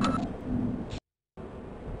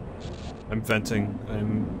 I'm venting.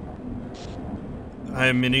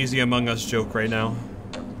 I'm an Easy Among Us joke right now.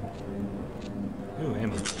 Ooh,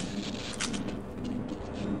 ammo.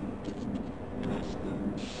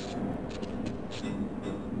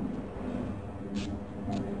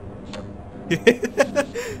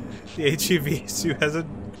 The HEV suit has a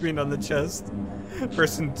green on the chest.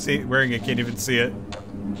 Person wearing it can't even see it.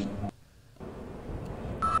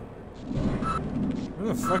 Who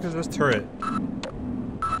the fuck is this turret?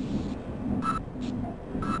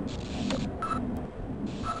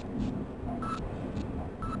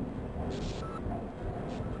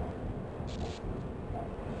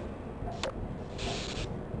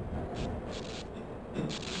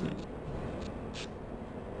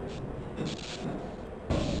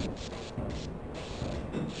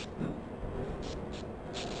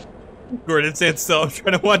 Gordon, stand still. I'm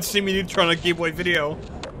trying to watch Jimmy Neutron on Game Boy Video.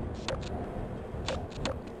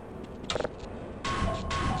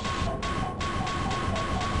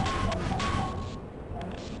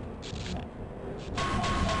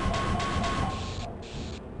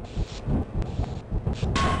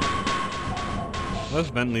 This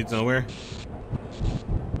vent leads nowhere.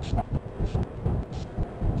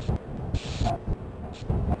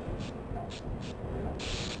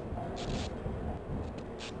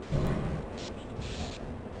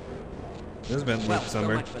 This vent leads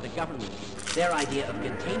somewhere. So much for the government. Their idea of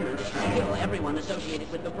containment is to kill everyone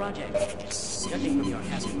associated with the project. Judging from your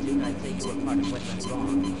hazard suit, I'd say you were part of what went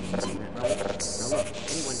wrong. Isn't that right? Now look,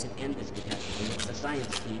 anyone can end this catastrophe if the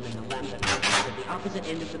science team and the lambda is at the opposite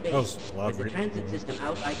end of the base. With the transit system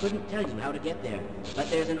out, I couldn't tell you how to get there. But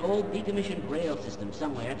there's an old decommissioned rail system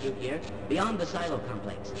somewhere through here, beyond the silo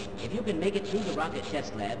complex. If you can make it through the rocket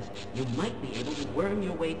test labs, you might be able to worm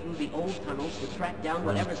your way through the old tunnels to track down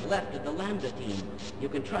whatever's left of the lambda team. You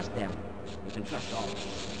can trust them. You can trust all of them.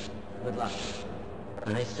 Good luck.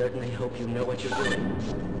 I certainly hope you know what you're doing.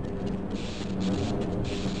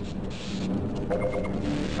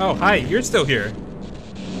 Oh, hi, you're still here.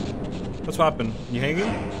 What's poppin'? You hanging?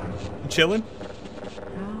 You chilling?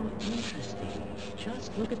 How interesting.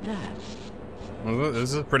 Just look at that. Well,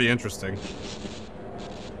 this is pretty interesting.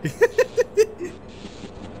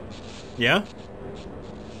 Yeah?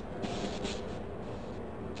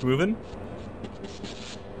 Moving?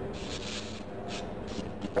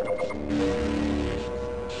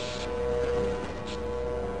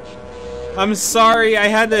 I'm sorry, I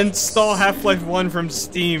had to install Half-Life 1 from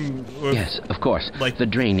Steam. Yes, of course. Like the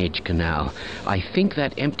drainage canal. I think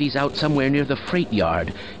that empties out somewhere near the freight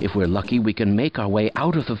yard. If we're lucky, we can make our way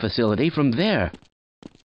out of the facility from there.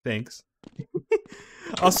 Thanks.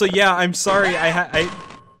 Also, yeah, I'm sorry, I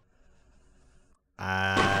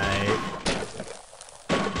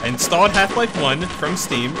installed Half-Life 1 from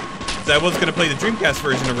Steam. So I was gonna play the Dreamcast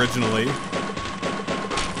version originally.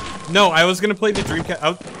 No, I was gonna play the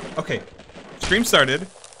Dreamcast. Okay, stream started.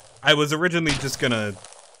 I was originally just gonna,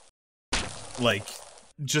 like,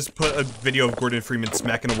 just put a video of Gordon Freeman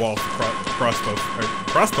smacking a wall with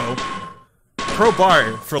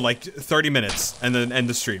crowbar for like 30 minutes and then end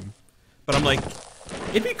the stream. But I'm like,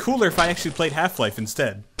 it'd be cooler if I actually played Half-Life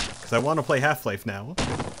instead, because I want to play Half-Life now.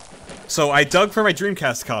 So I dug for my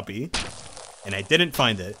Dreamcast copy, and I didn't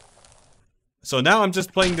find it. So now I'm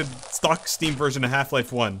just playing the stock Steam version of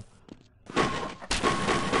Half-Life 1.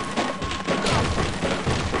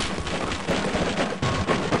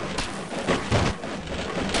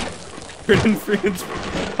 Gordon Freeman's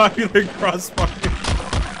popular crossbar.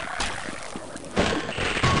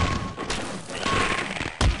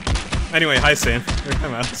 Anyway, hi Sam.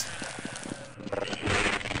 I'm out.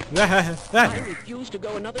 I refuse to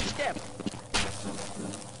go another step.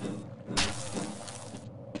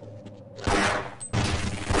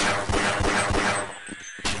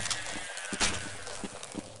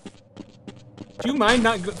 Do you mind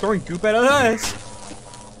not throwing goop at us?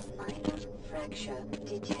 Minor fracture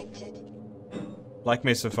detected. Black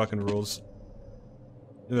Mesa fucking rules.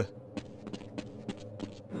 Ugh.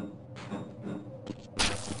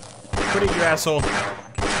 Quit it, you asshole.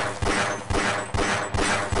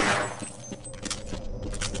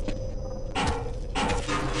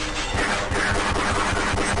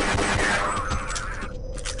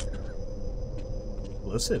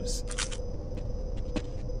 Explosives.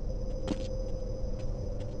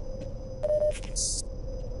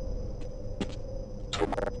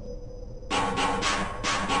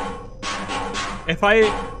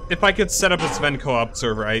 If I could set up a Sven co-op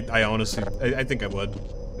server, I honestly, I think I would.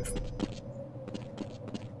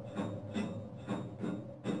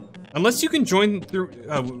 Unless you can join through,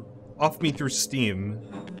 off me through Steam.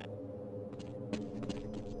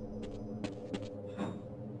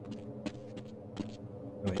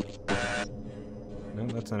 Wait. No,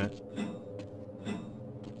 that's not it.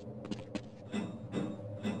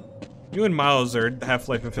 You and Miles are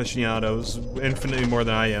Half-Life aficionados, infinitely more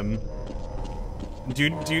than I am.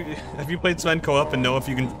 Have you played Sven co-op and know if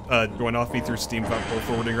you can join off me through Steam without pull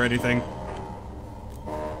forwarding or anything?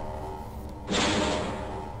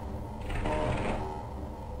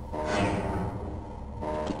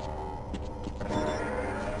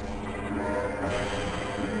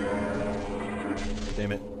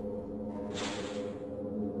 Damn it.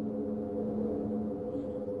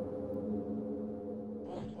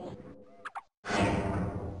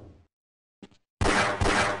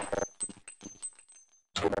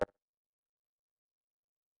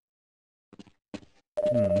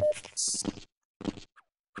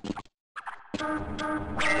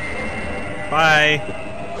 Bye.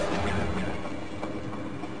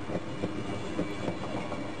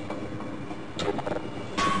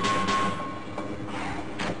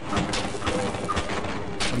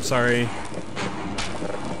 I'm sorry.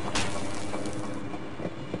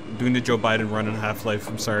 I'm doing the Joe Biden run in Half-Life.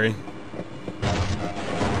 I'm sorry.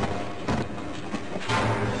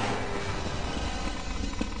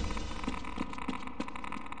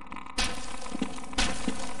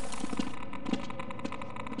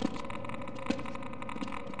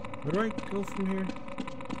 Where do I go from here?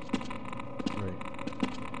 Right.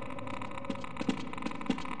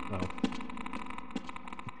 Oh.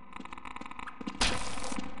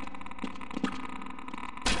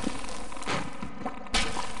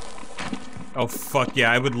 Oh fuck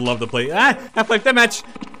yeah, I would love to play. Ah! Half-Life Deathmatch!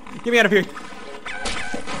 Get me out of here!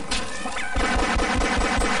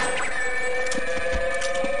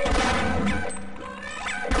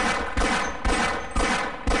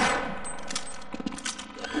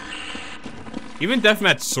 Even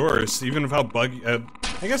Deathmatch Source, even with how buggy, I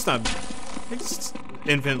guess not, I guess it's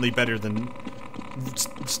infinitely better than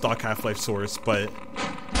stock Half-Life Source, but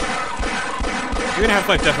even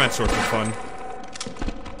Half-Life Deathmatch Source is fun.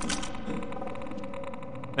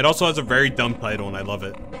 It also has a very dumb title, and I love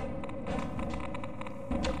it.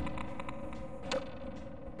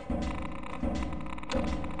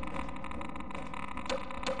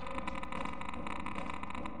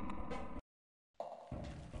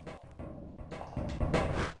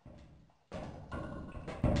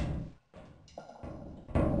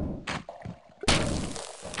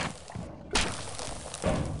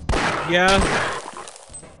 Yeah.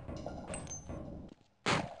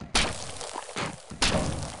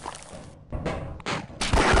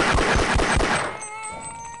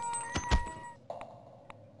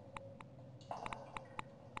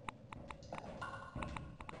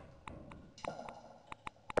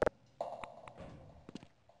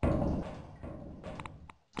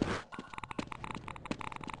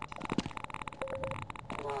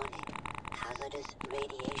 Warning. Hazardous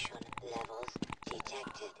radiation levels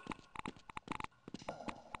detected.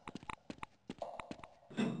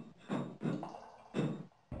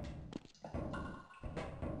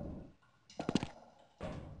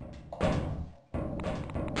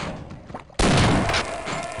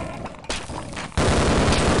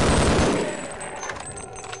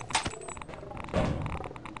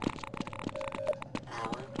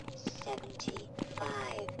 Power 75%.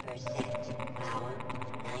 Power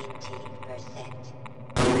 90%.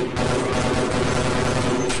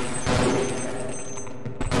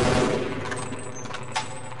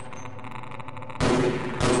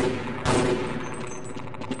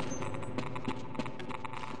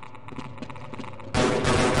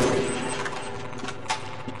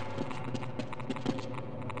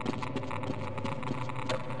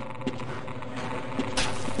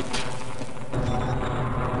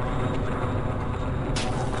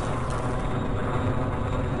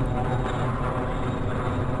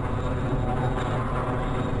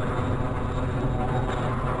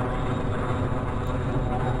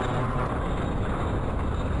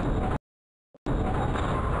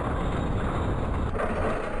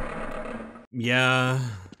 Yeah.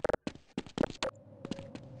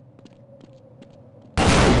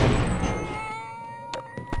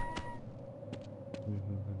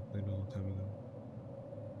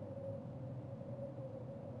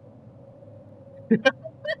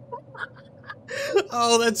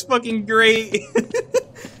 Oh, that's fucking great.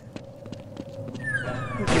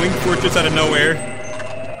 Winged Fortress out of nowhere.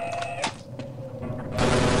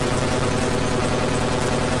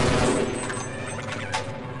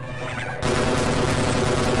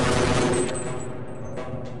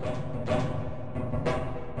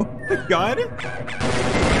 God.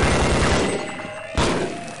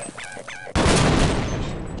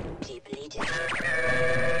 Depleted.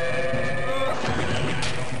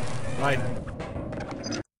 Right.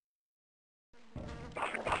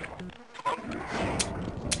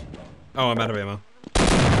 Oh, I'm out of ammo.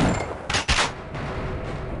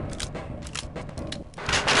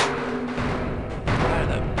 Fire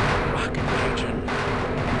the rocket engine.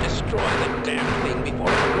 Destroy the damn thing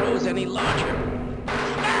before it grows any larger.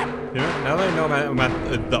 You know, now that I know I'm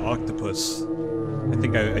at the octopus, I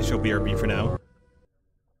think I shall BRB for now.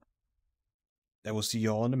 I will see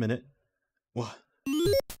y'all in a minute. What?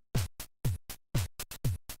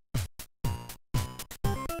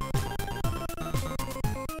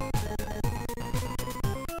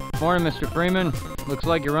 Morning, Mr. Freeman. Looks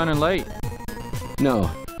like you're running late.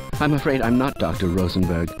 No, I'm afraid I'm not Dr.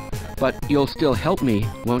 Rosenberg. But you'll still help me,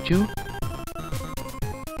 won't you?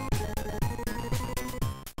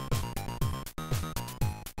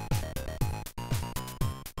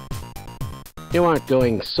 You aren't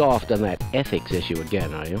going soft on that ethics issue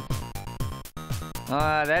again, are you?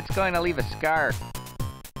 That's going to leave a scar.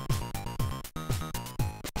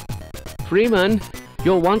 Freeman,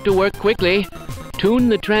 you'll want to work quickly. Tune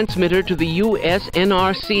the transmitter to the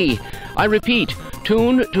USNRC. I repeat,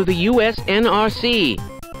 tune to the USNRC.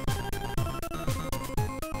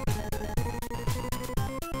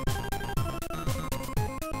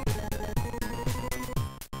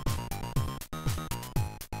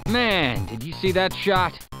 Man, did you see that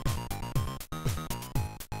shot?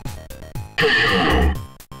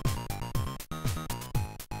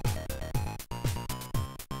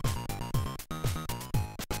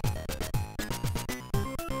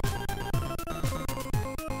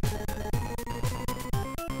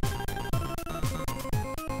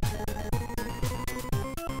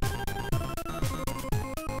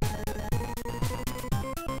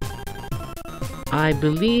 I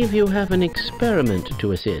believe you have an experiment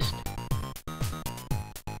to assist.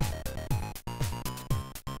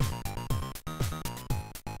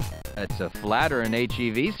 That's a flattering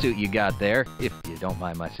HEV suit you got there, if you don't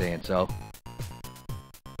mind my saying so.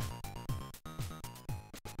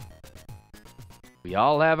 We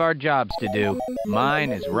all have our jobs to do.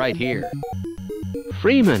 Mine is right here.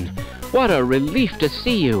 Freeman, what a relief to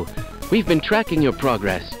see you. We've been tracking your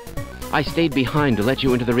progress. I stayed behind to let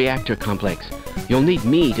you into the reactor complex. You'll need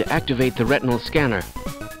me to activate the retinal scanner.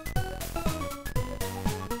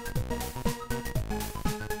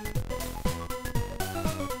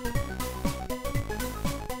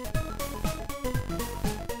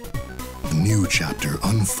 A new chapter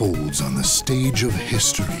unfolds on the stage of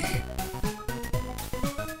history.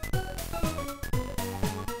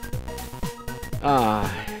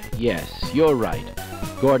 Ah, yes, you're right.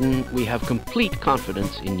 Gordon, we have complete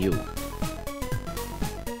confidence in you.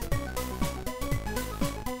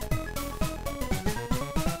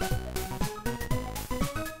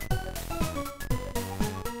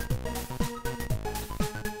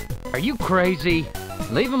 Are you crazy?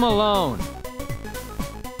 Leave him alone.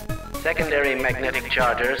 Secondary magnetic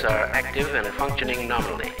chargers are active and functioning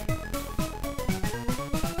normally.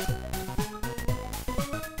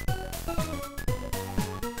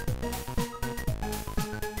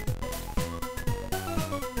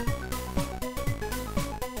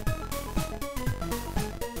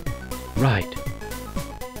 Right.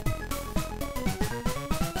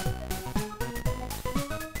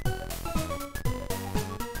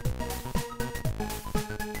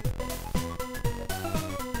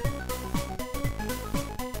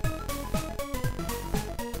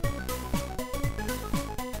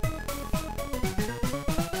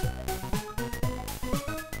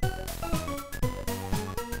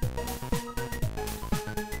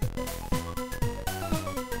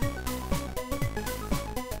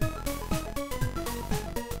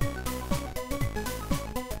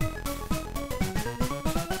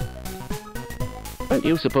 Aren't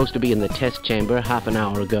you supposed to be in the test chamber half an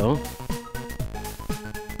hour ago?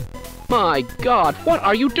 My God, what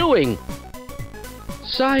are you doing?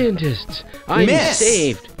 Scientists, I'm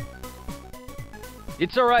saved.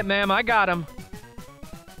 It's all right, ma'am. I got him.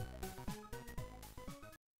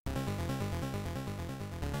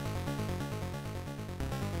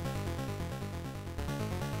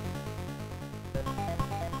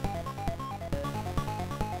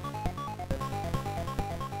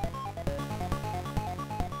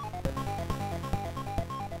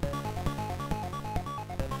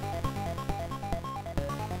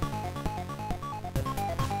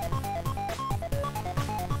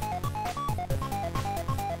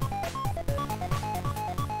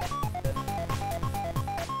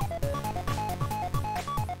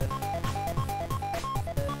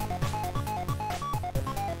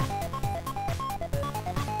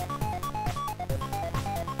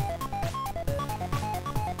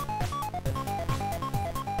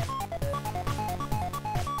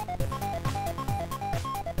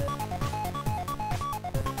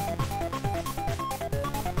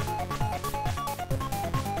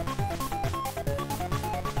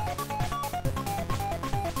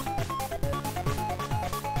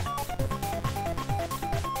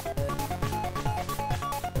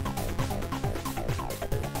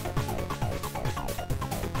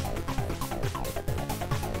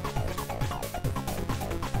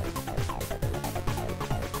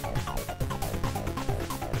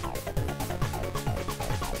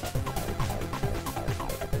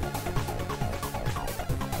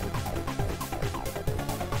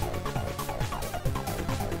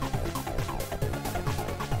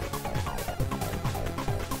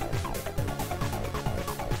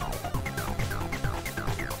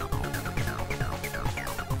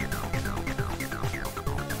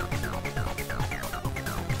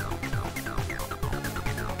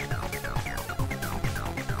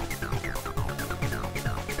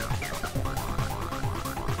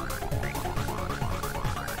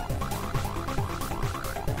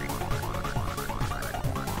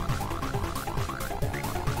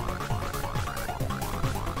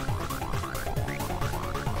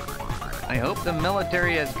 I hope the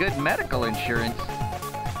military has good medical insurance.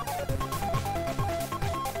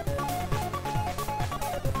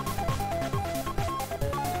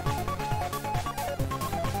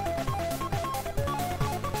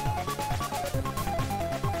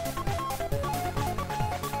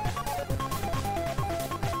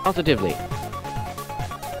 Positively.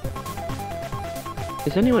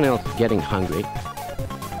 Is anyone else getting hungry?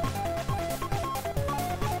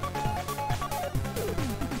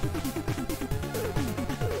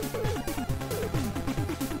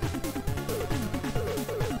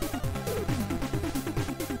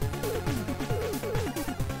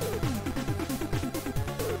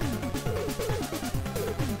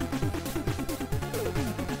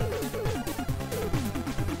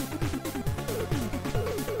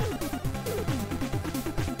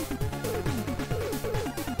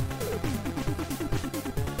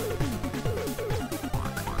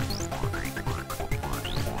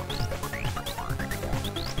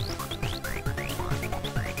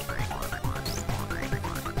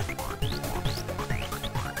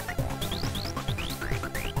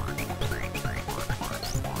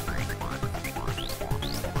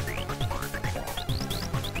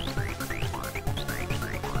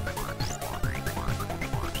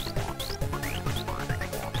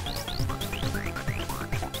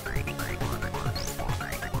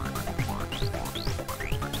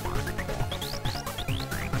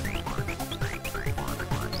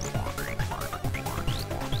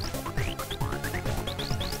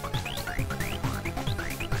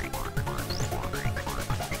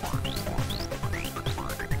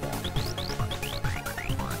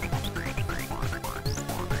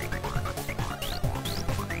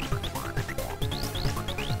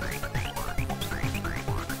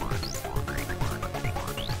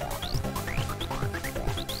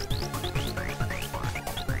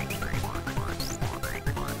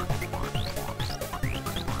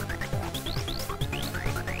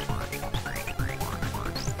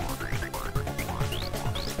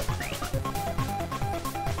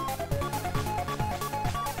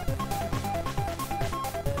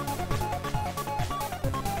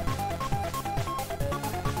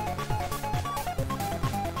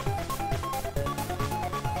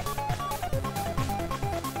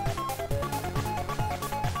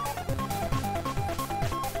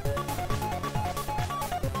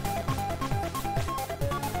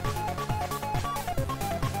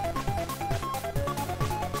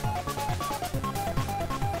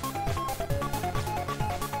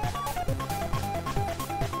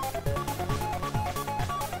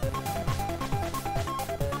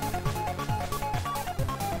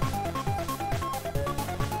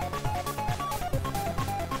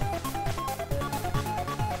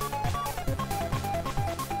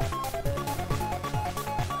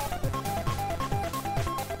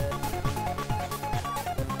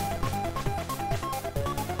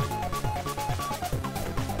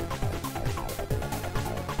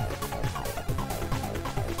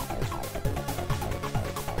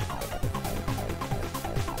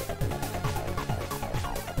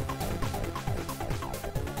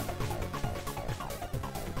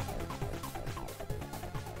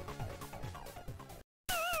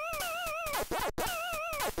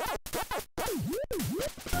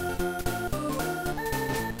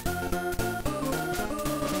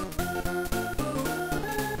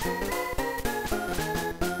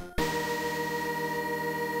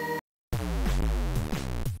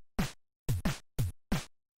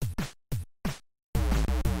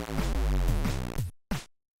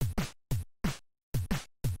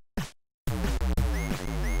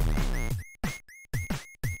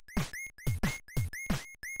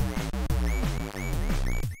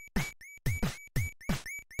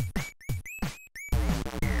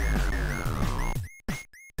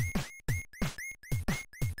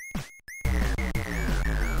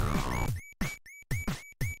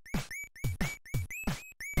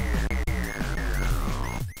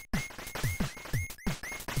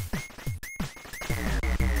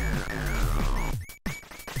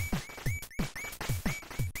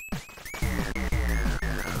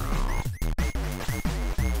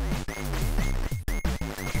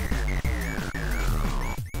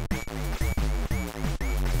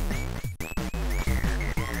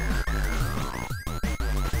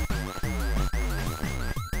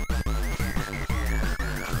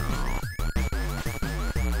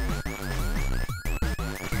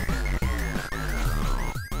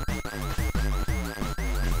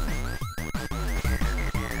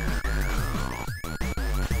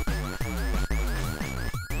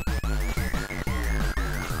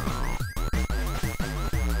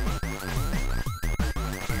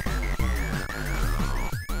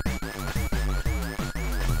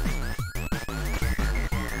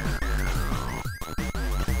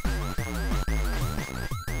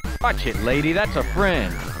 Watch it, lady. That's a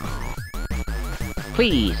friend.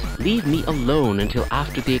 Please, leave me alone until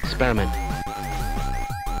after the experiment.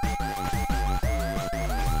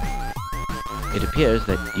 It appears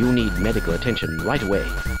that you need medical attention right away.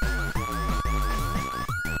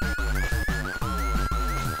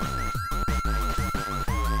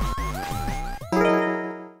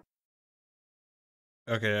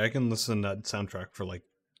 Okay, I can listen to that soundtrack for like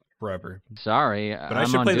forever. Sorry, but I I'm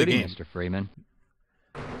should on play duty, the game. Mr. Freeman.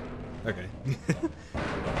 Okay.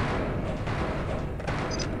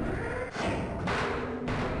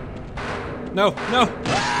 No, no!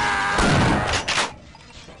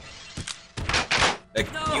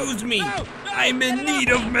 Excuse me! I'm in need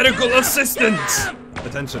of medical assistance!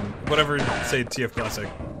 Attention, whatever, say TF Classic.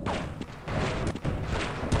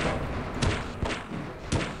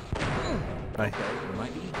 Hi.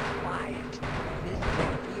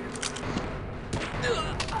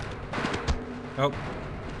 Oh,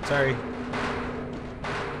 sorry.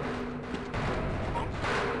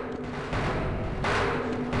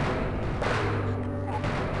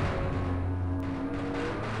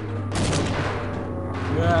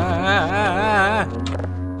 Ah!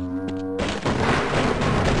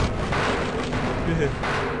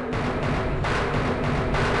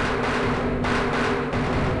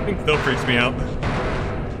 I think Phil freaks me out.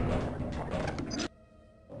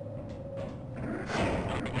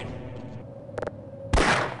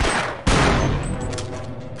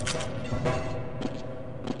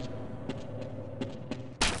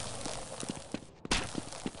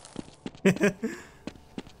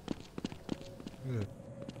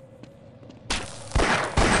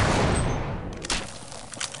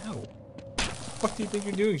 Ow. What do you think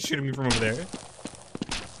you're doing shooting me from over there?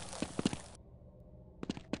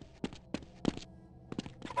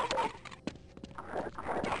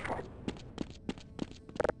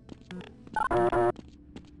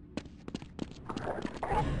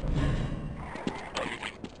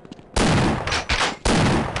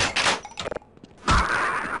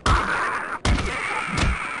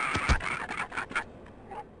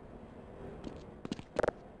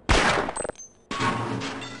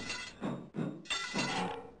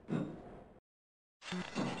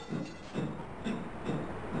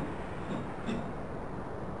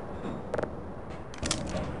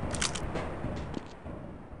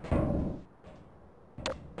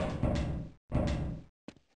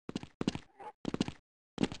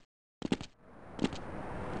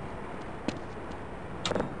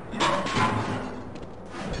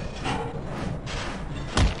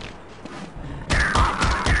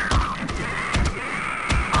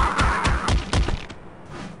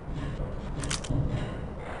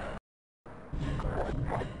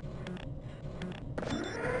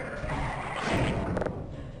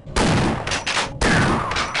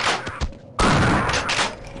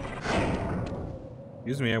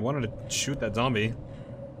 Excuse me, I wanted to shoot that zombie.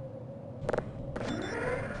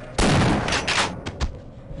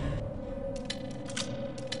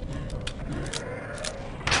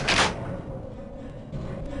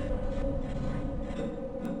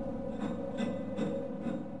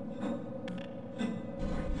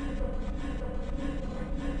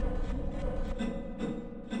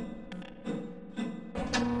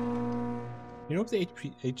 You know, if the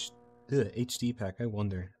HD pack, I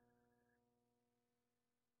wonder.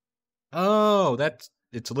 Oh,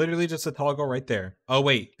 it's literally just a toggle right there. Oh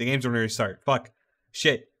wait, the game's gonna restart. Fuck.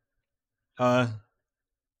 Shit.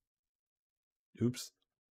 Oops.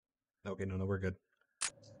 Okay, no, we're good.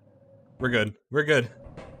 We're good. We're good.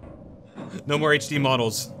 No more HD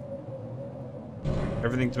models.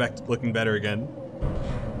 Everything's back to looking better again.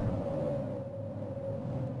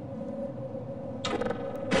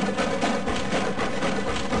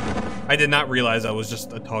 I did not realize that was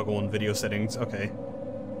just a toggle in video settings. Okay.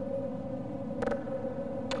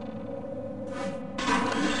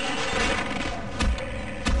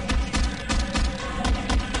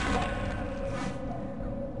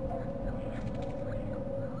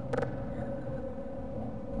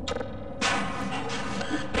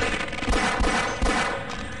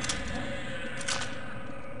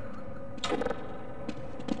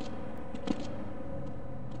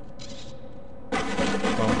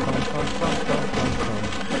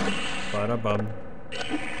 Bum.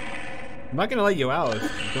 I'm not gonna let you out if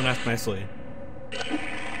you don't ask nicely.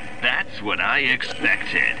 That's what I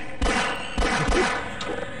expected.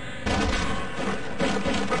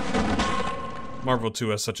 Marvel 2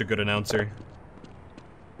 has such a good announcer.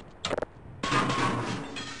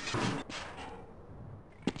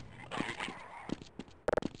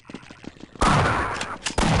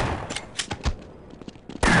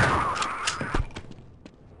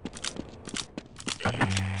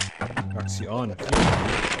 on.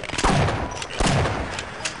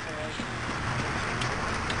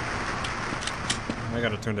 I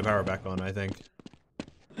gotta turn the power back on, I think.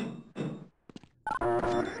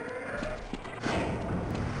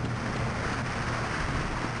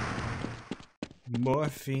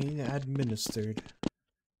 Morphine administered.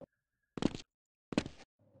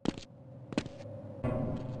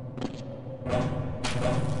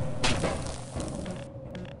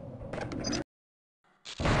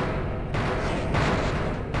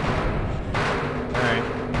 Alright.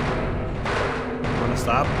 Wanna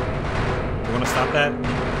stop? You wanna stop that?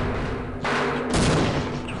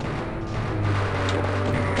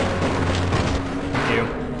 Thank you.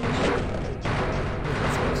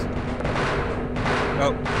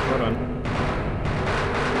 Oh, hold on.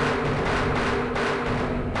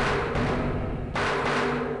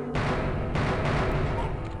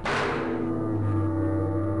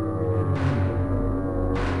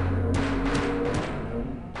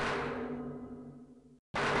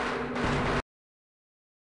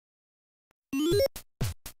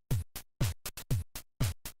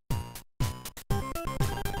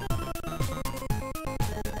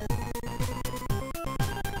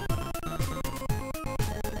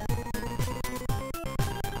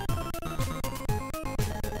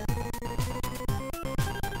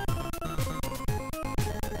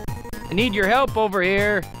 I need your help over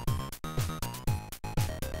here.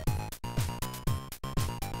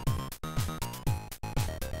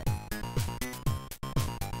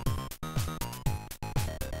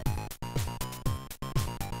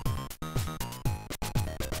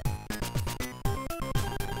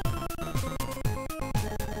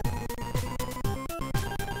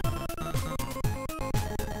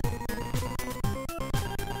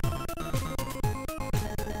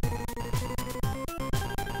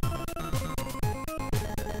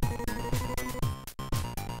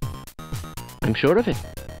 I'm sure of it.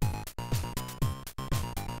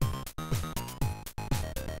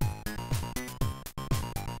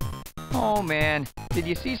 Oh man, did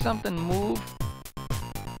you see something move?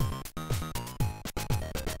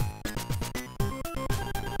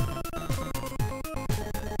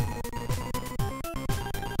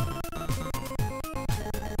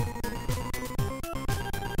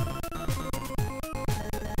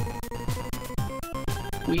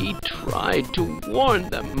 We tried to warn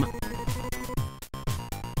them.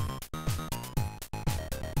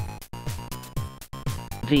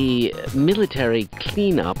 The military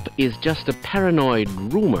cleanup is just a paranoid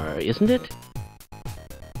rumor, isn't it?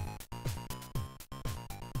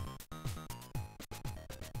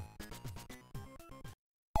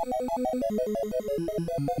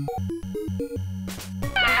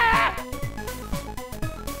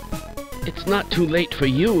 It's not too late for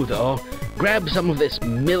you, though. Grab some of this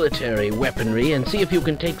military weaponry and see if you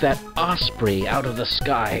can take that osprey out of the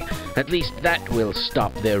sky. At least that will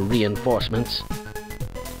stop their reinforcements.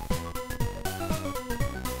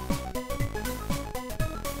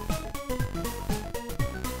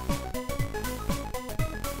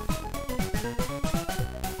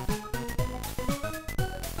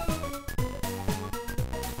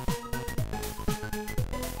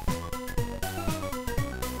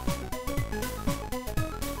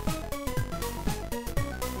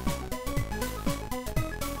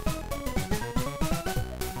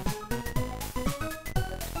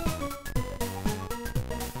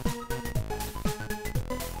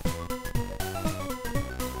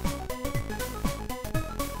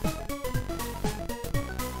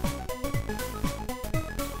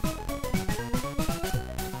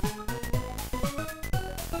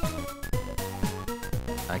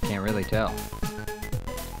 I can't really tell.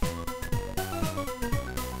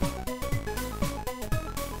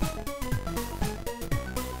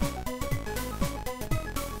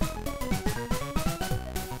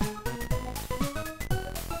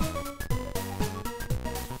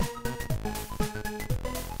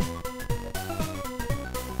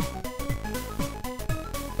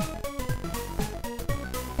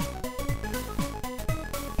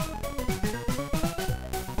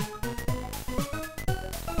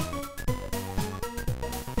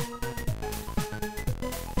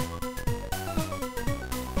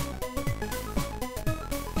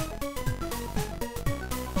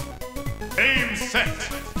 Aim set!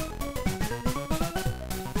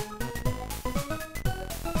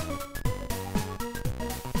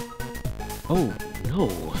 Oh, no.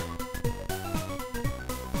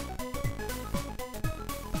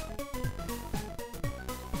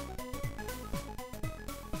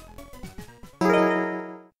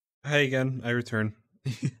 Hi again, I return.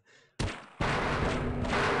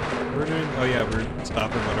 We're doing, oh yeah, we're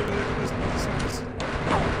stopping whatever this is.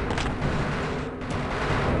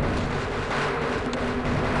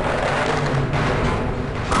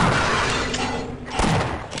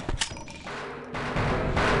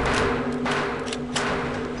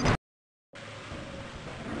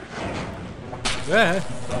 Ah.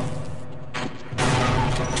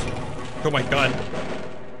 Oh my god.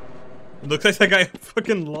 It looks like that guy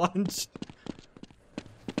fucking launched.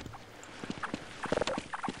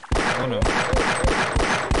 Oh no.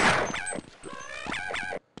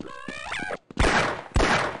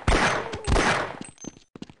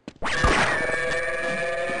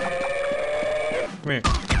 Come here.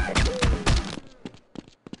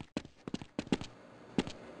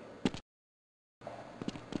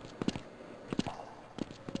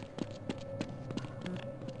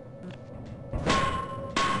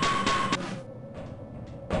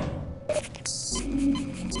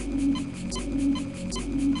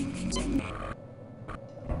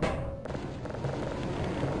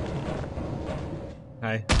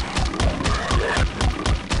 Hi.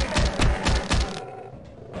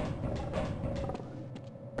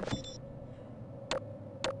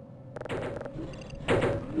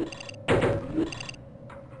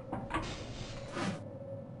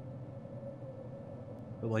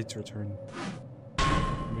 The lights return.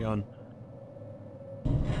 Be on.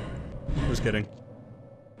 Just kidding.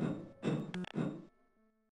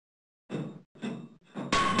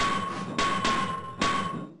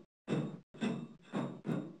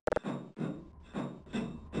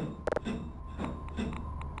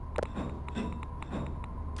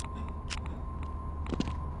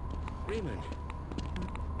 Freeman.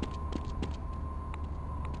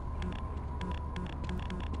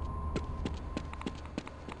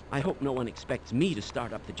 I hope no one expects me to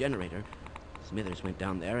start up the generator. Smithers went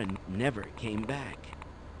down there and never came back.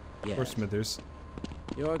 Yes. Poor Smithers.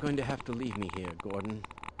 You're going to have to leave me here, Gordon.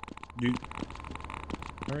 You...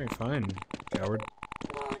 Alright, fine, coward.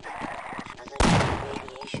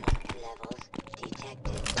 Radiation levels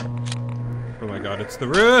detected. Oh my god, it's the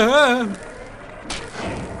room!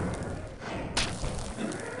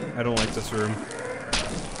 I don't like this room.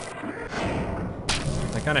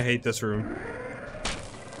 I kinda hate this room.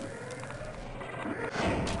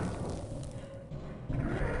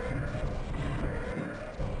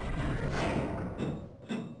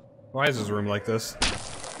 Why is this room like this?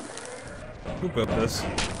 Who built this?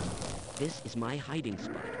 This is my hiding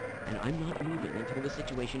spot, and I'm not moving until the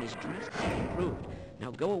situation is drastically improved.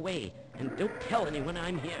 Now go away, and don't tell anyone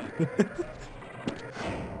I'm here.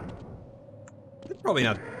 Probably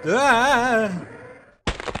not that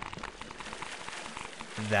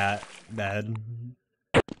bad.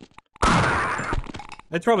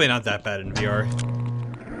 It's probably not that bad in VR.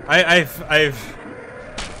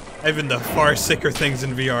 I've been to far sicker things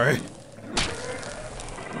in VR.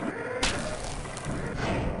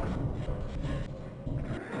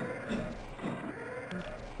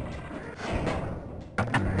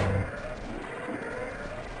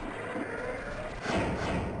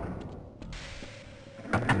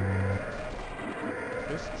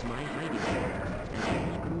 This is my hiding spot, and I'm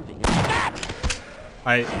not moving.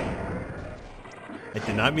 I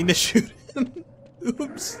did not mean to shoot him.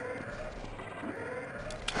 Oops.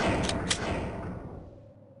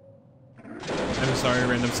 I'm sorry,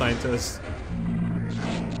 random scientist.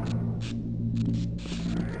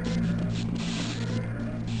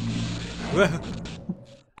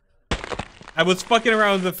 I was fucking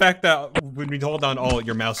around with the fact that when we hold down Alt,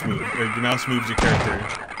 your mouse moves, or your mouse moves your character.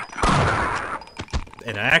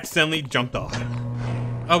 And I accidentally jumped off.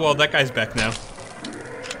 Oh well, that guy's back now.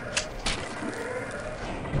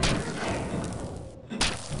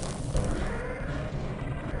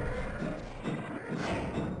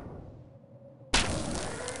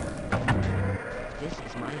 This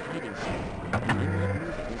is my hiding spot. I'm not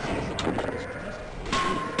moving until the situation is drastically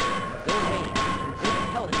improved. Go away, and don't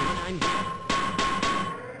tell anyone I'm here.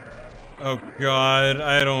 Oh god,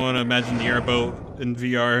 I don't want to imagine the airboat in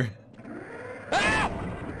VR. Ah!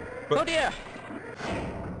 Oh dear!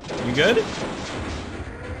 You good?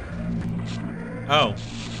 Oh.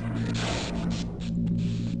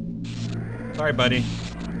 Sorry, buddy.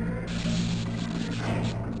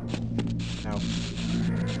 Ow.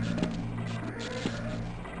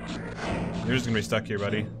 You're just gonna be stuck here,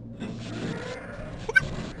 buddy.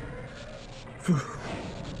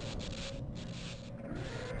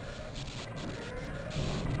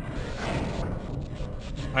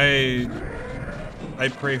 I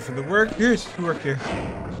pray for the workers who work here.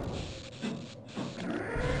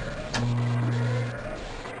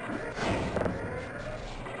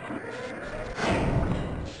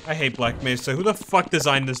 I hate Black Mesa. Who the fuck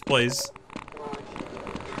designed this place?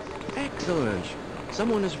 Excellent.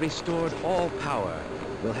 Someone has restored all power.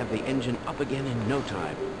 We'll have the engine up again in no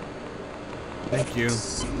time. Thank you.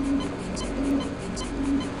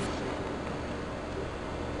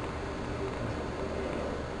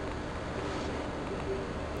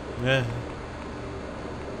 Yeah.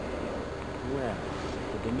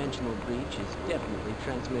 dimensional breach is definitely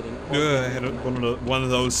transmitting. I had one of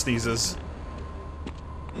those sneezes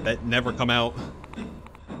that never come out.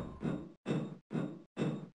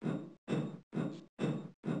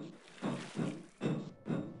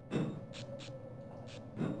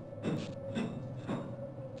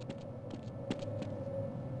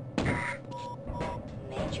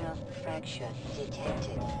 Major fracture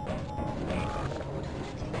detected. Automatic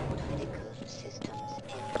medical systems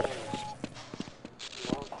engaged.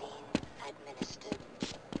 Morphine administered.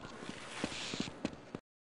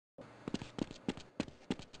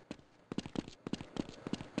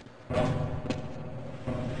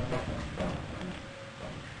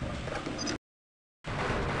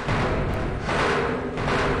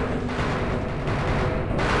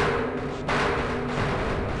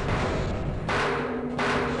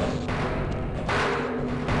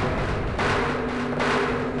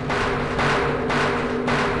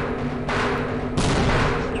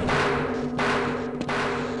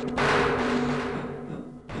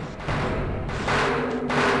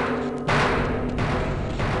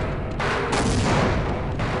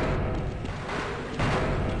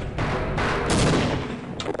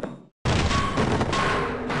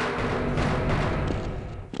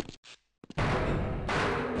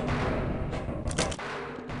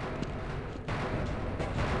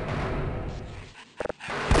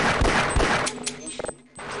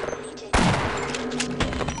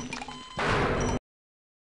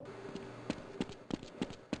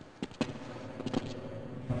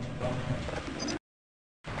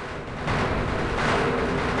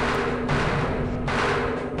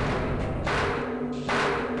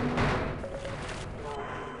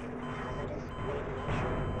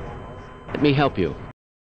 Let me help you.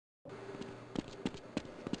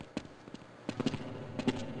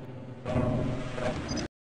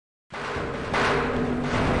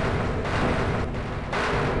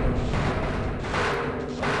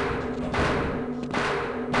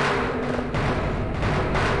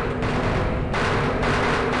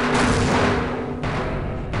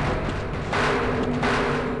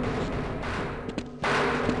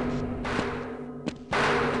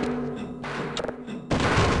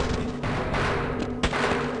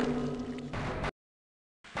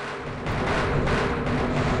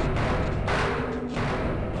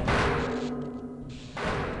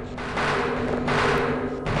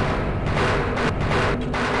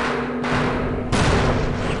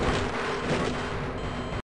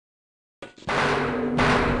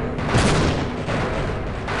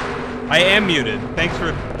 I am muted. Thanks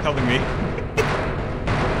for helping me.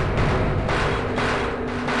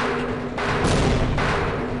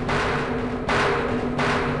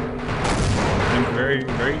 I'm very,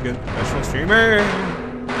 very good professional streamer.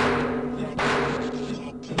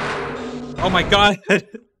 Oh my god. I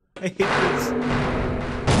hate this.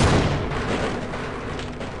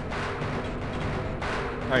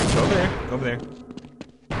 Alright, go over there. Go over there.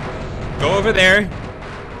 Go over there.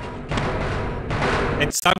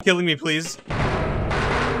 And stop killing me, please.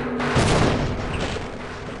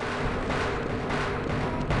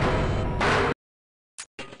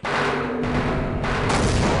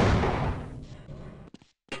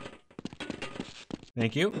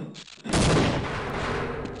 Thank you.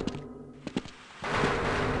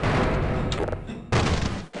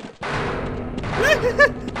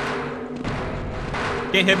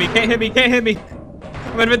 Can't hit me, can't hit me, can't hit me!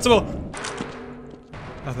 I'm invincible!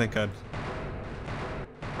 Oh, thank God.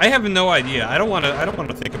 I have no idea. I don't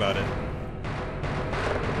wanna think about it.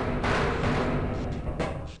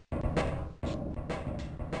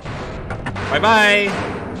 Bye-bye!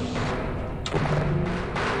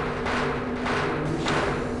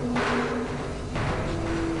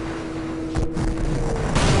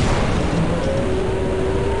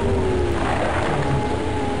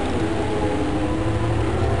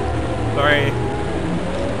 Sorry.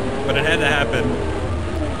 But it had to happen.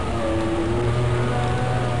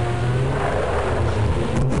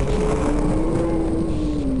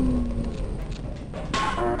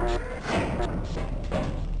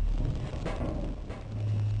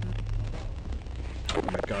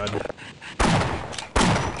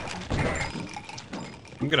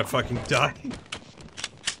 I'm gonna fucking die.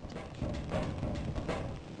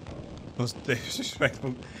 Most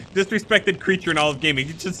disrespected creature in all of gaming.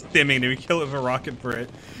 It's just stimming and we kill it with a rocket for it.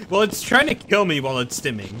 Well, it's trying to kill me while it's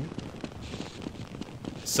stimming.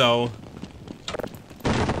 So,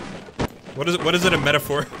 what is it a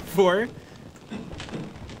metaphor for?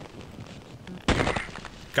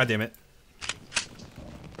 God damn it.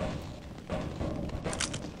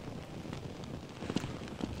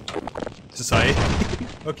 Society.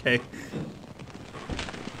 Okay.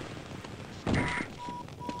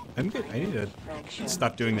 I'm good. I need to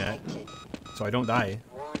stop doing that so I don't die.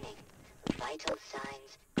 Warning. Vital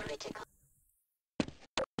signs critical.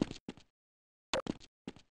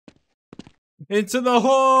 Into the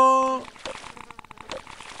hole!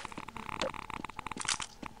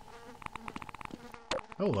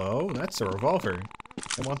 Hello, that's a revolver.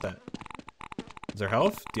 I want that. Is there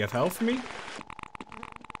health? Do you have health for me?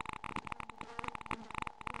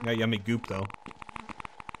 Got yummy goop though.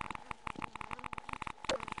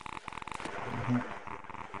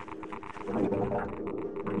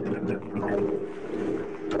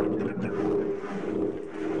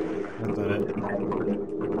 That's not it.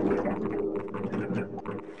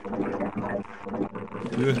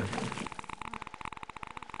 Ugh.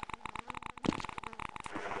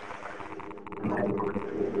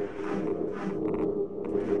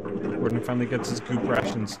 Gordon finally gets his goop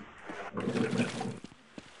rations.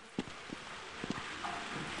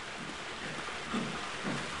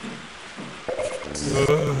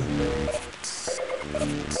 Ugh.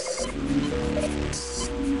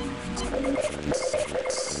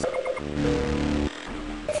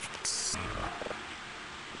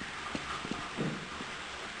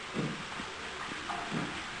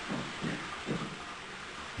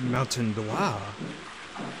 Mountain Dwa.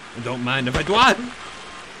 Don't mind if I do. I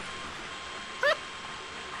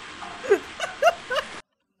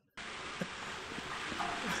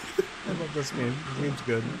love this game. This game's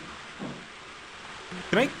good.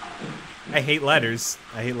 Can I hate ladders.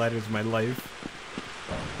 I hate ladders in my life.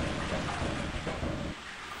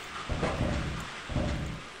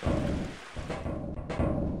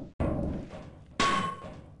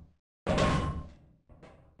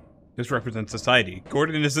 This represents society.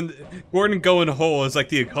 Gordon going whole is like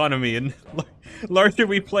the economy, and larger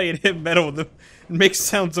we play and hit metal, the makes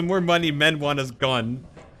sounds, the more money men want us gone.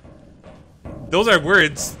 Those are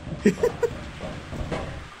words.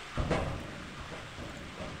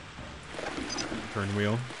 Turn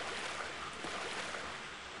wheel.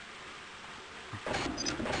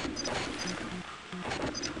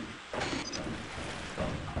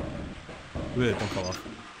 Ugh, don't fall off.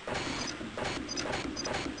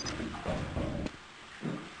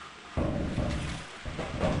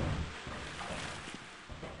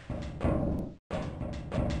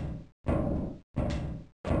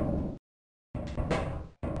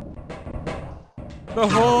 The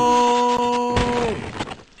hole!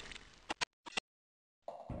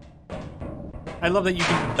 I love that you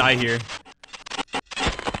can die here.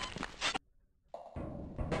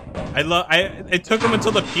 It took them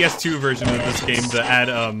until the PS2 version of this game to add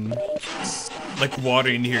like water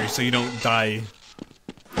in here so you don't die.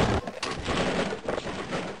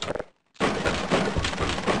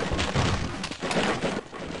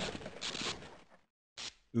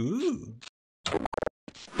 Ooh.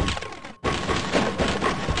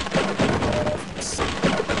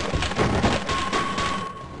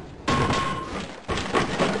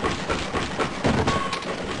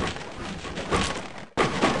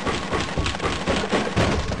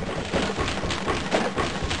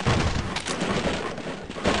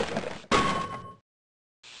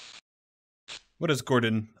 What is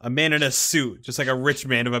Gordon? A man in a suit, just like a rich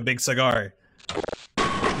man with a big cigar.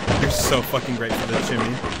 You're so fucking great for this,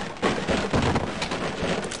 Jimmy.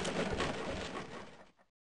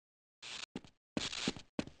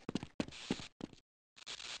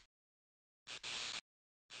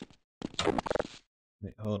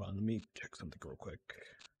 Wait, hold on, let me check something real quick.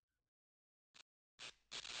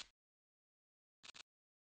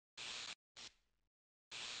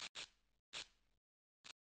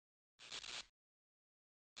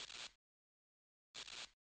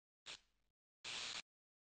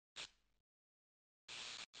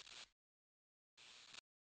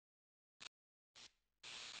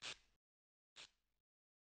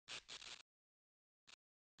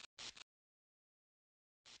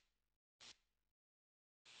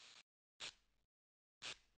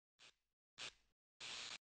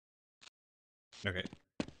 Okay.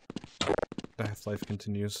 The half-life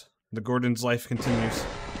continues. The Gordon's life continues.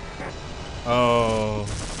 Oh.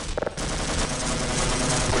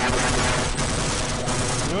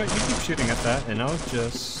 You know what? You keep shooting at that, and I'll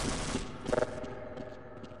just...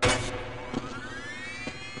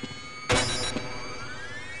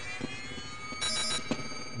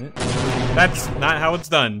 That's not how it's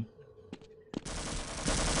done.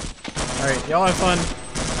 Alright, y'all have fun.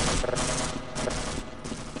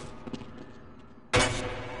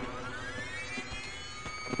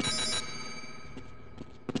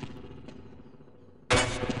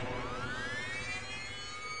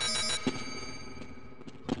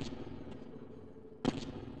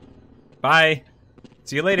 Bye.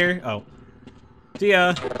 See you later. Oh. See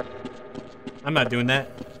ya. I'm not doing that.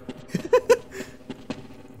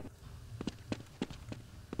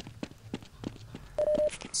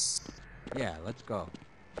 Yeah, let's go.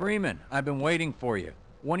 Freeman, I've been waiting for you.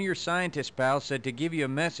 One of your scientist pals said to give you a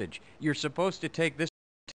message. You're supposed to take this...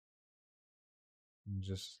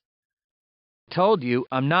 Just... Told you,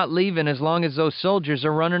 I'm not leaving as long as those soldiers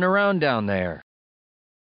are running around down there.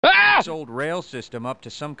 This old rail system up to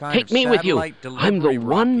some kind of Take me with you. I'm the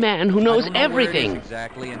one man who knows everything.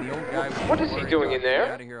 Exactly, and the old guy what is he doing in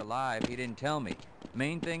there? Out of here alive. He didn't tell me.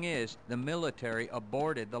 Main thing is, the military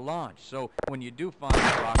aborted the launch. So when you do find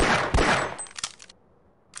the rocket...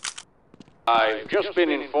 I've just been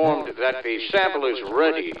informed that the sample is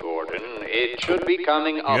ready, Gordon. It should be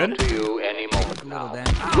coming up to you any moment now.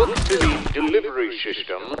 Look to the delivery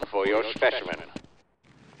system for your specimen.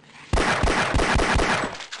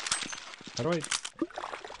 How do I...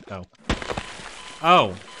 Oh.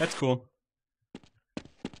 Oh, that's cool.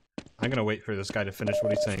 I'm gonna wait for this guy to finish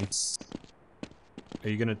what he's saying. Are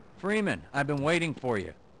you gonna... Freeman, I've been waiting for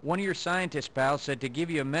you. One of your scientist pals said to give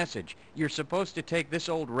you a message. You're supposed to take this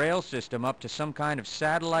old rail system up to some kind of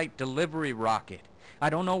satellite delivery rocket. I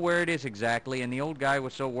don't know where it is exactly, and the old guy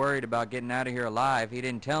was so worried about getting out of here alive, he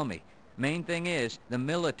didn't tell me. Main thing is, the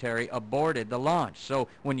military aborted the launch, so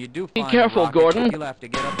when you do find Be careful, the rocket, Gordon. you'll have to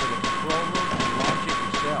get up to the control room and launch it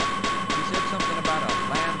yourself. He said something about a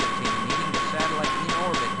lambda team meeting the satellite in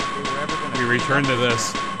orbit if they were ever going to... We return to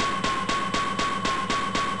this.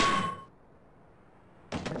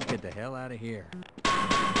 Let's get the hell out of here.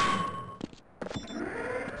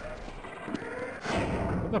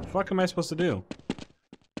 What the fuck am I supposed to do?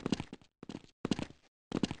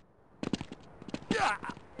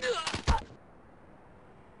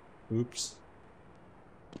 Oops.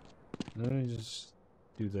 Let me just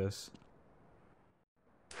do this.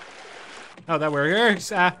 Oh, that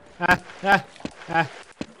works. Ah, ah, ah, ah.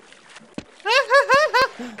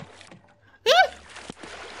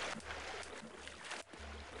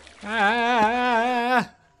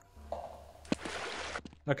 Ah.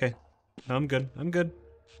 Okay. No, I'm good. I'm good.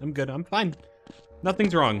 I'm good. I'm fine.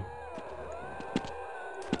 Nothing's wrong.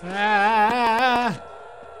 Ah.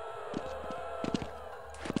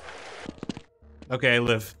 Okay, I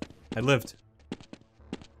live. I lived.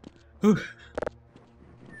 Whew.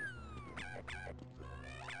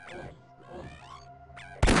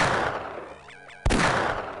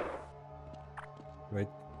 Do I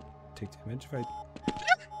take damage if I...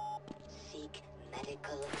 Seek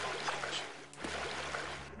medical attention.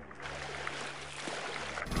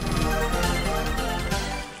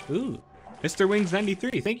 Ooh. Mr. Wings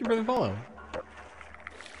 93, thank you for the follow.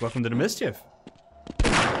 Welcome to the mischief.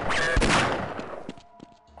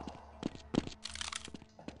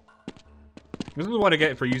 This is what I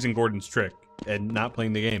get for using Gordon's trick and not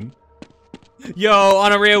playing the game. Yo,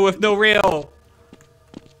 on a rail with no rail!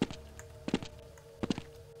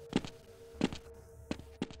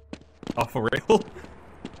 Off a rail?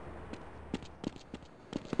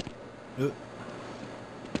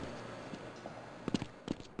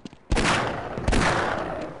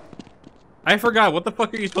 I forgot, what the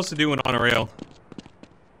fuck are you supposed to do when on a rail?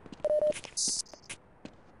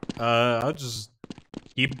 I'll just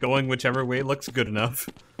keep going whichever way looks good enough.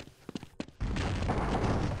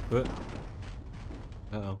 What?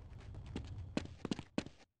 Uh-oh.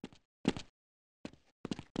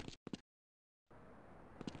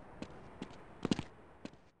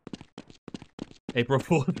 April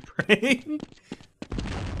Fool's prank?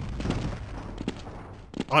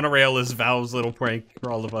 On a rail is Valve's little prank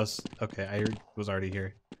for all of us. Okay, I was already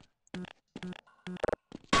here.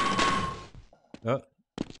 Oh.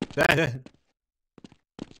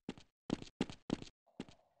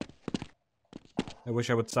 I wish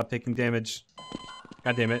I would stop taking damage.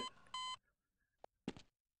 God damn it.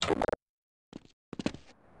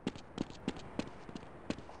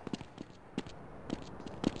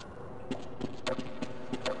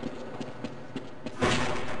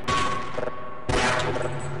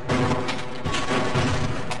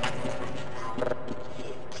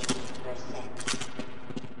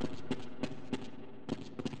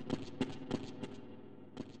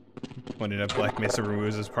 Pointed at Black Mesa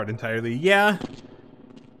removes this part entirely. Yeah.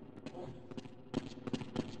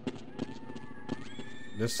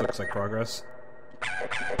 This looks like progress.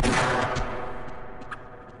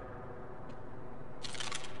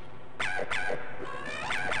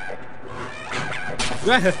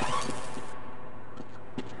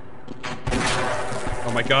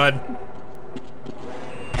 Oh my god.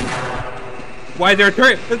 Why they're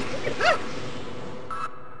turret?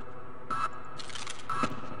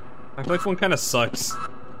 I feel like one kind of sucks,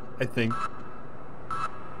 I think.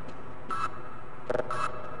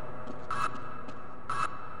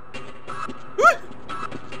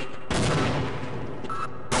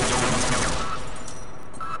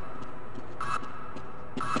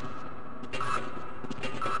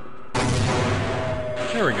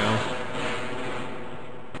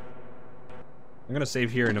 I'm gonna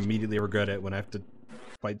save here and immediately regret it when I have to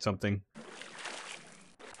fight something.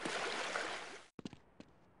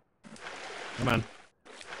 Come on.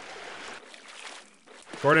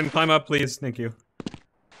 Gordon, climb up, please. Thank you.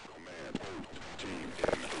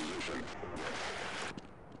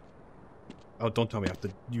 Oh, don't tell me I have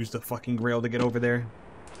to use the fucking rail to get over there.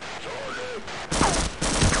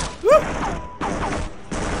 Woo!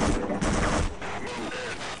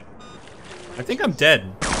 I think I'm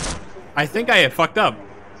dead. I think I had fucked up.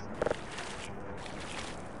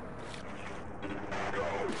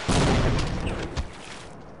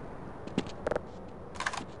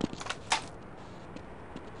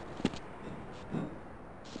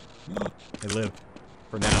 I live.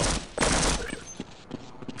 For now.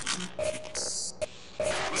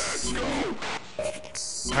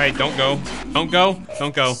 Alright, don't go. Don't go.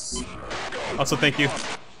 Don't go. Also, thank you.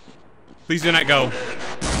 Please do not go.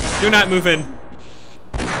 Do not move in.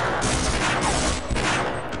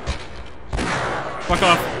 Fuck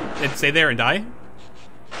off. And stay there and die?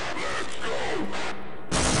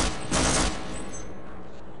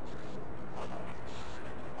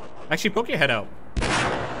 Actually, poke your head out.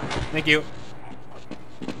 Thank you.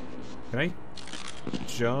 Can I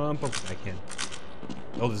jump? Oh, I can.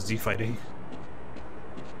 Oh, this is Z fighting.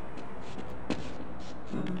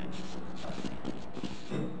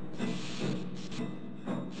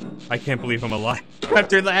 I can't believe I'm alive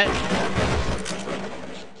after that.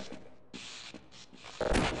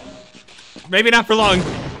 Maybe not for long.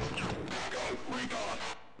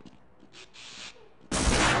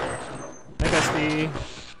 Hi, bestie.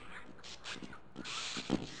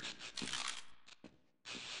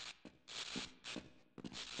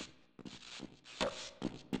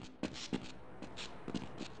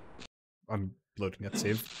 I'm loading that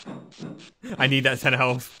save. I need that 10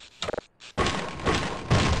 health.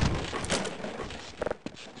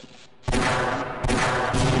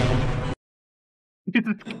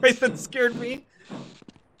 Jesus Christ, that scared me.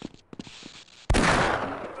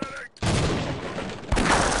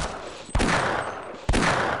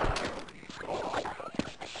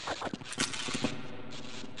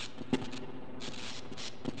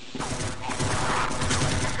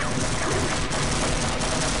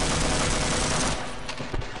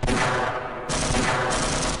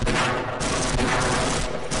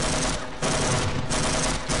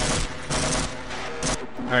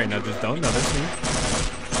 Alright, now just don't notice me.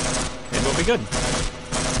 And we'll be good.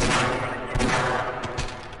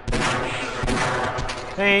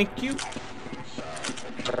 Thank you.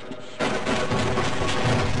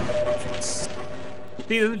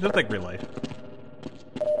 See, this is just like real life.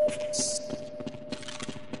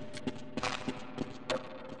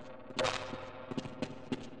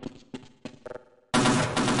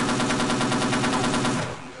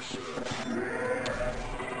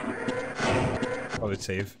 Probably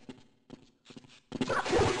save.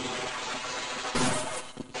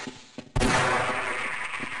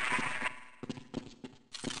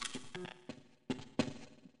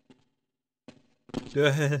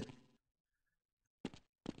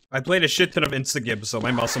 I played a shit ton of Instagib, so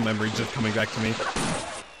my muscle memory is just coming back to me.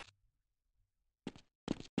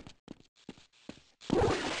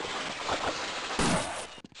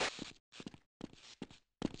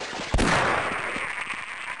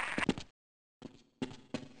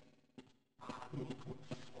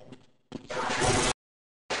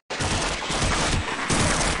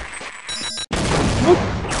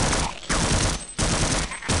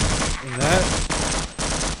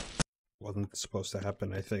 Wasn't supposed to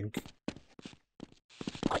happen, I think.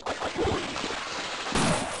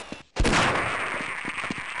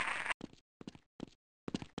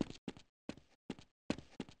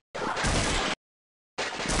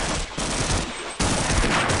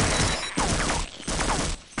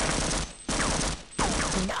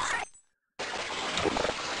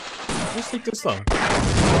 Let's take this long.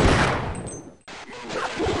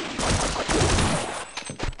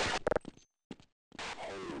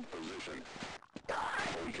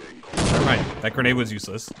 Alright, that grenade was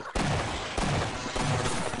useless.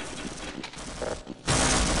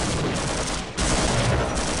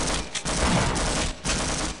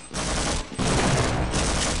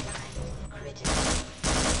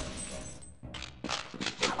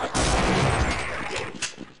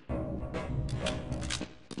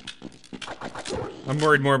 I'm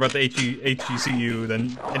worried more about the HECU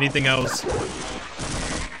than anything else.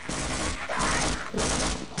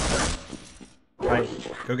 Alright,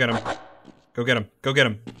 go get him. Go get him. Go get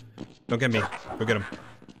him. Don't get me. Go get him.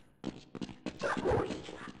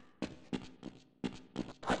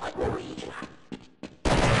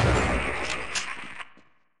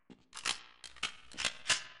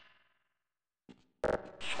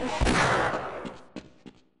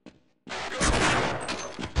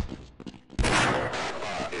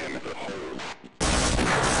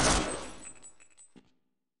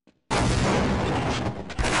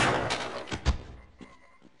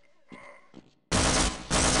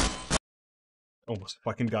 Almost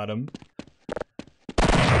fucking got him.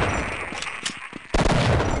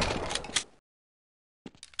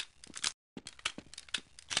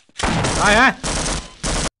 Hi.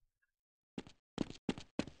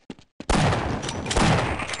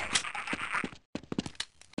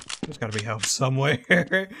 There's gotta be help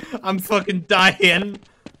somewhere. I'm fucking dying.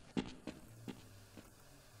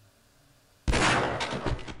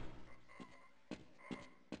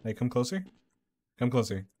 Hey, come closer. Come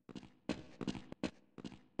closer.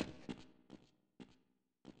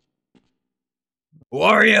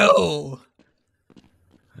 Wario!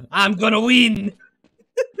 I'm gonna win!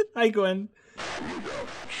 Hi, Gwen.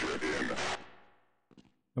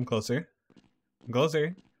 Come closer. Come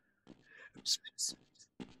closer.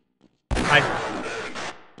 Hi.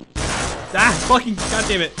 Ah, fucking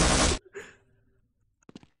goddamn it.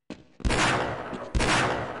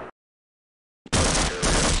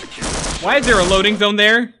 Why is there a loading zone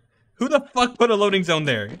there? Who the fuck put a loading zone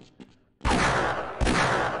there?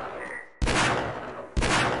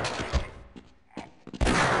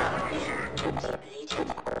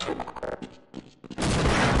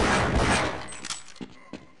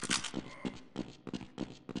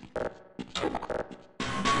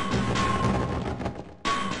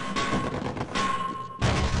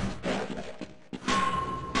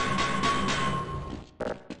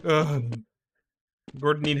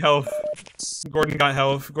 Gordon need health. Gordon got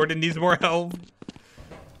health. Gordon needs more health.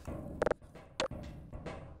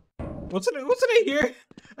 Wasn't it here?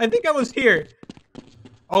 I think I was here.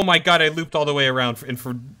 Oh my god, I looped all the way around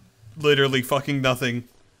for literally fucking nothing.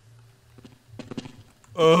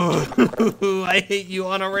 Oh, I hate you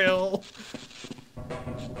on a rail.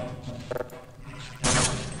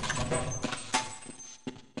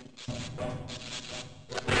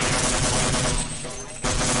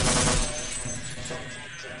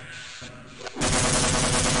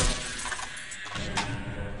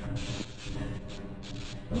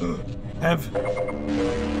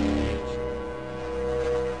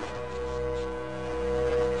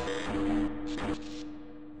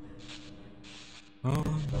 Oh,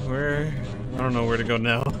 where? I don't know where to go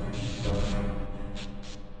now.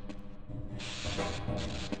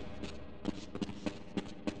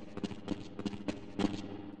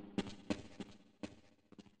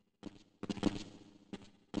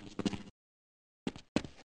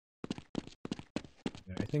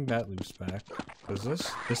 I think that loops back. Does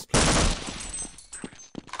this?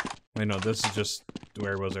 Wait, no, this is just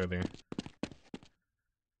where it was earlier.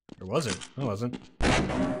 Or was it? No, it wasn't.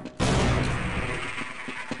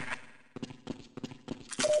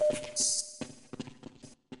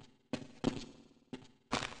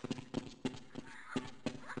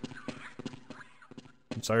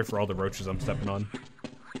 I'm sorry for all the roaches I'm stepping on.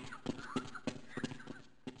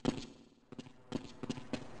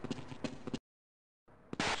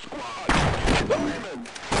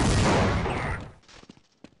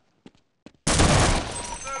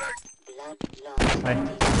 Hi.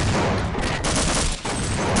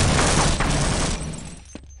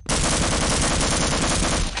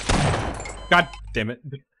 God damn it.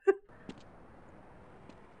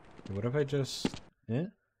 What if I just... Yeah?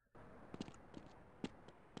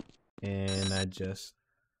 And I just...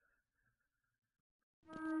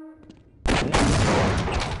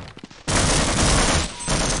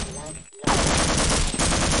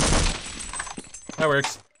 That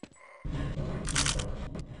works.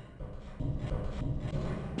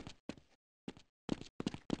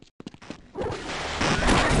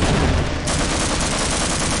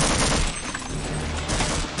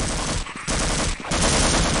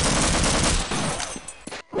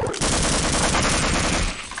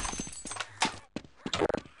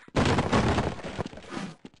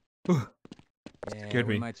 Yeah,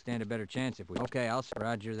 we might stand a better chance if we... Okay, I'll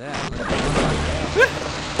roger that.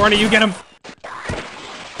 Barney, you get him!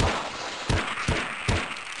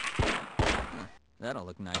 That'll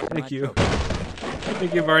look nice. Thank you.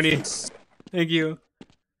 Thank you, Barney. Thank you.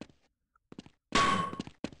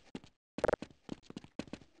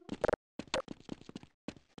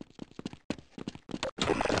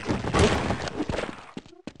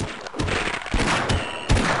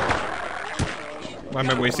 Why am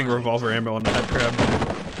I wasting a revolver ammo on that crab?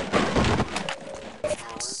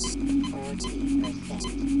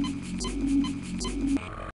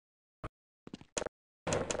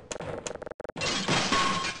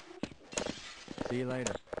 See you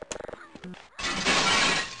later.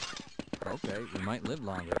 We might live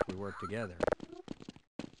longer if we work together.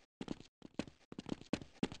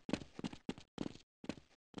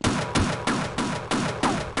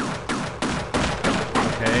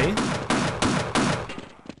 Okay.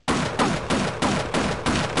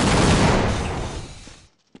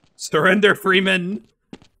 Surrender, Freeman!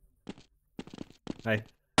 Hi.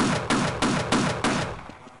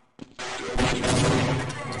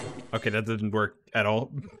 Okay, that didn't work at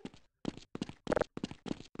all.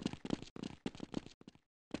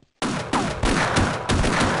 How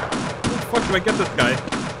the fuck do I get this guy?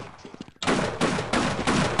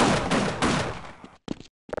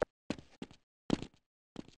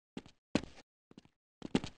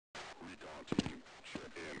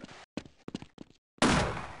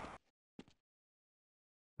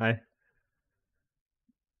 Hi.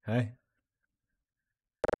 Hi.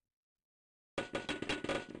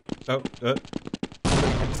 Oh,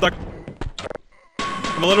 stuck.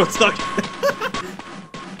 I'm a little stuck.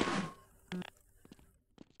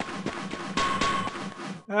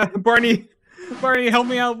 Barney! Barney, help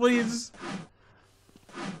me out, please!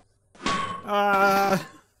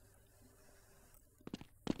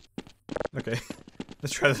 Okay.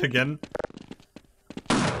 Let's try that again.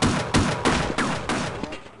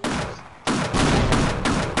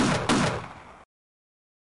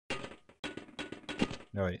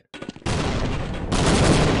 No, wait.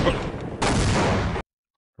 Oh.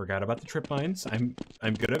 Forgot about the trip mines. I'm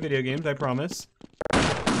good at video games, I promise.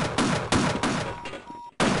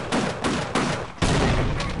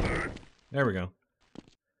 There we go.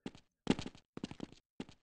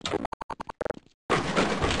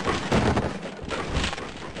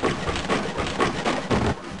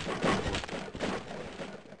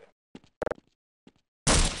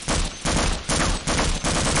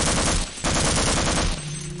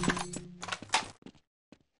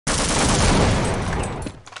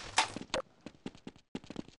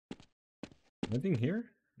 Anything here?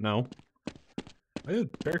 No. I did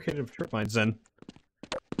barricaded with trip mines then.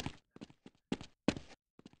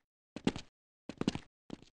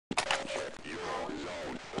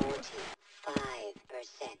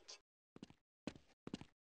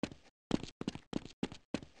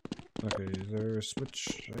 Okay, is there a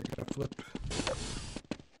switch I gotta flip?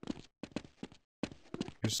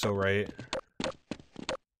 You're so right.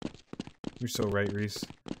 You're so right, Reese.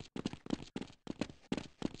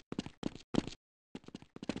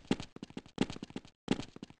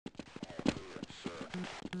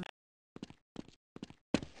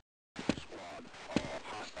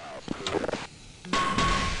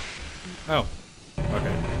 Oh,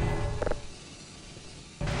 okay.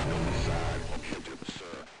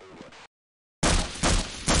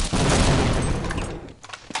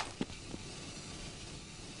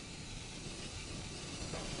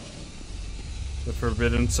 The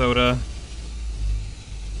forbidden soda.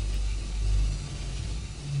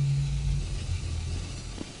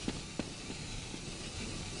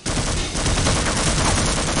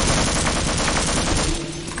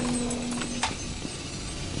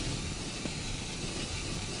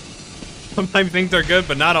 Sometimes things are good,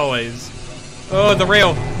 but not always. Oh, the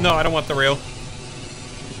rail. No, I don't want the rail.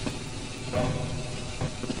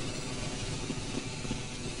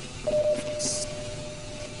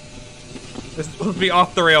 This is supposed to be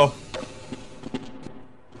off the rail.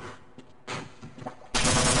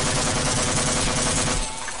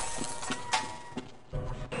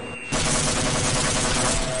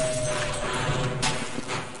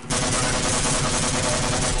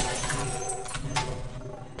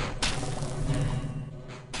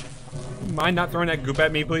 Mind not throwing that goop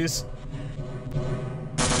at me, please?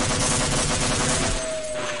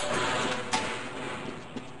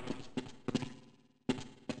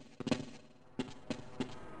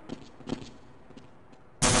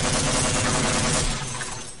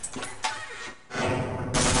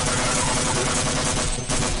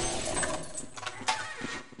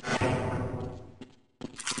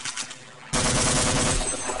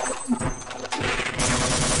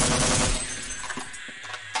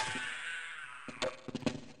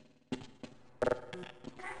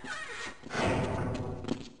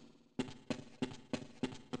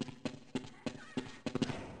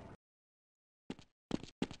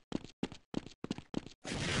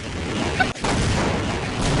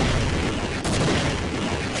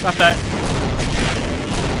 Stop that.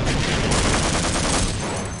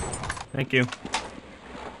 Thank you.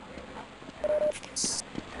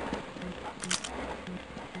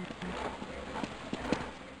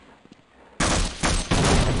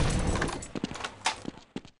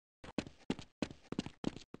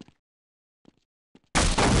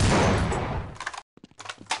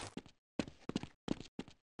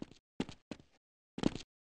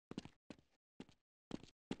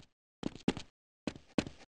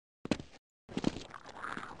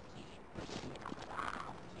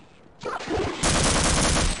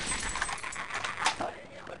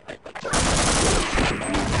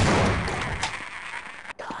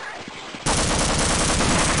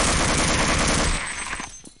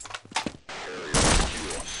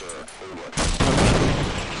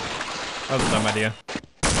 That was a dumb idea.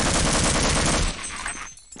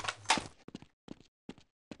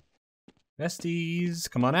 Besties,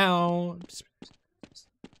 come on out.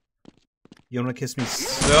 You wanna kiss me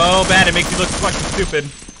so bad it makes you look fucking stupid.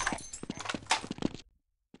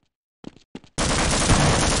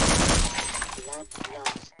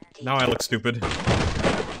 Now I look stupid.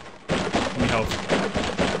 Let me help.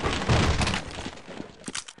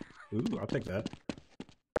 Ooh, I'll take that.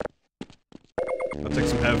 I'll take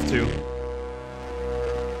some hev too.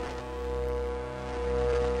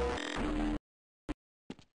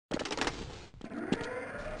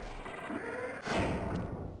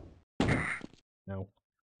 No.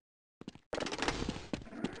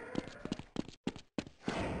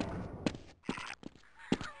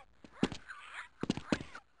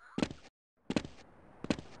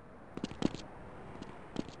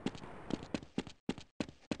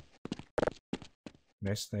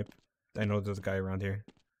 Nice snipe. I know there's a guy around here.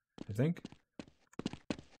 I think.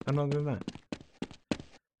 I know there's not.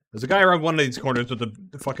 There's a guy around one of these corners with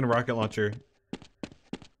the fucking rocket launcher.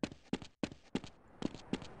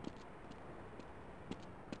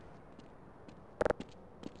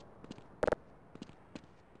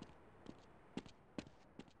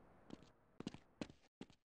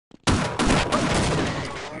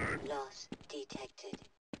 Loss detected.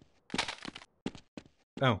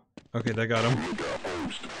 Oh, okay, that got him.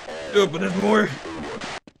 Oh, but there's more.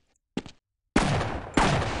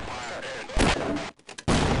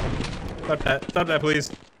 Stop that! Stop that, please!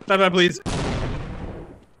 Stop that, please!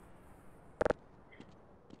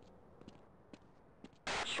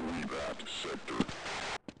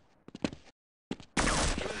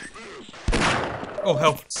 Oh,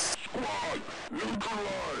 help!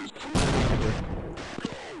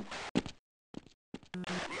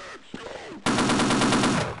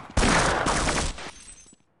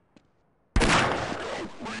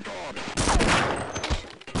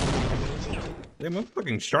 Damn, I'm a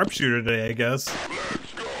fucking sharpshooter today, I guess.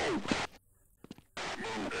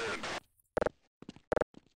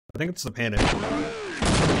 I think it's the panic.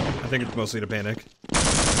 I think it's mostly the panic.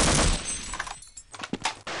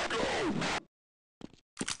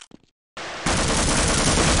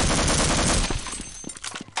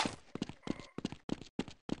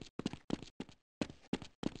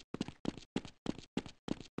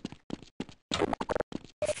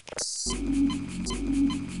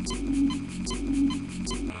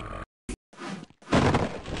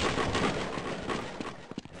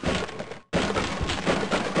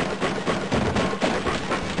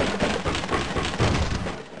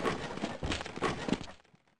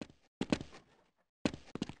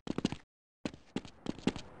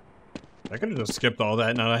 I could have just skipped all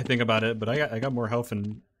that now that I think about it, but I got more health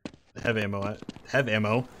and hev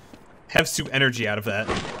suit energy out of that.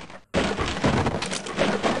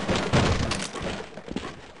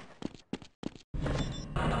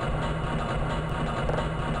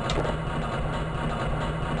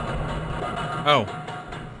 Oh,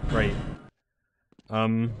 right.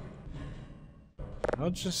 I'll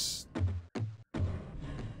just...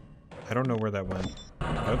 I don't know where that went.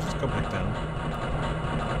 I'll just go back down.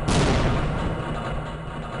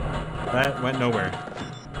 That went nowhere.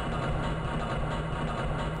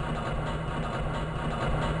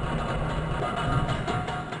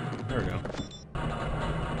 There we go.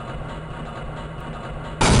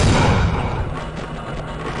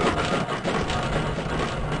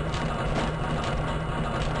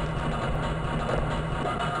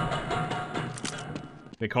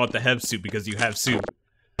 They call it the hev suit because you have suit.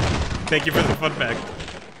 Thank you for the fun fact.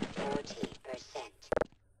 40%.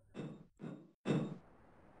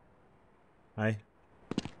 Hi.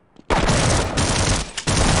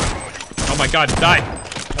 Oh my god, die!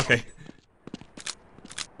 Okay.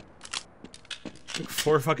 Took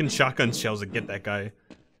 4 fucking shotgun shells to get that guy.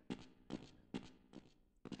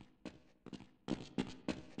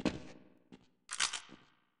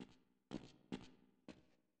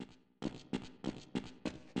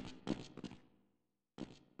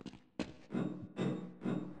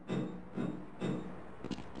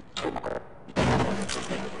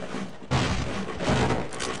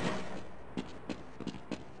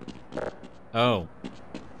 Oh.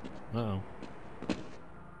 Uh-oh.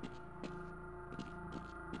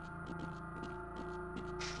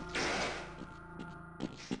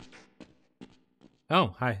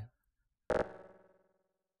 Oh, hi.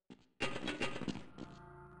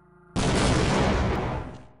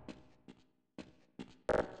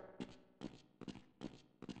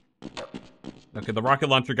 Okay, the rocket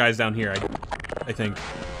launcher guy's down here, I think.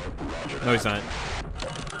 No, he's not.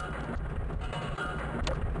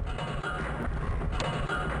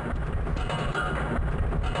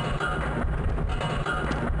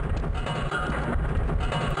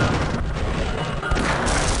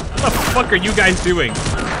 fuck are you guys doing?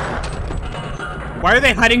 Why are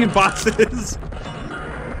they hiding in boxes?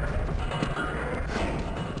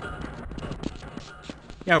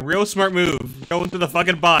 Yeah, real smart move. Go into the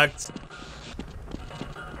fucking box.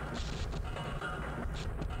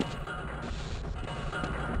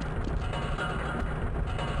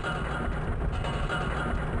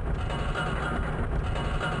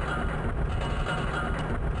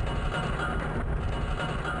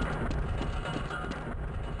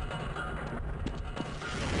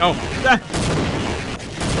 Oh, ah.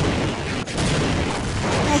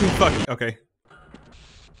 Oh, fuck. Okay.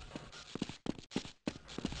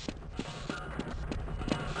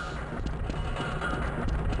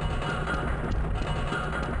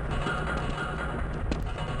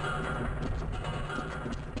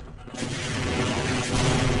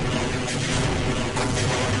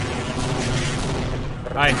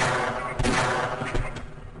 Hi.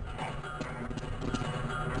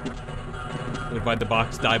 Live by the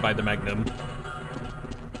box, die by the magnum.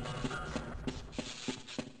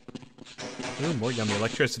 Ooh, more yummy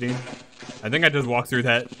electricity. I think I just walked through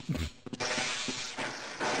that.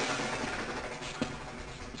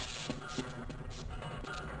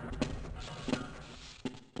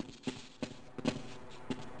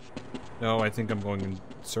 No, I think I'm going in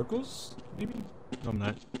circles, maybe? No, I'm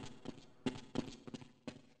not.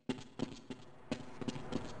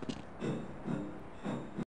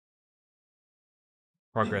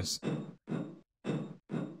 Progress.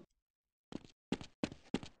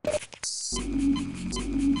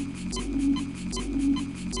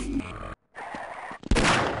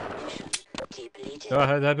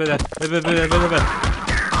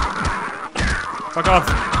 Fuck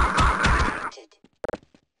off.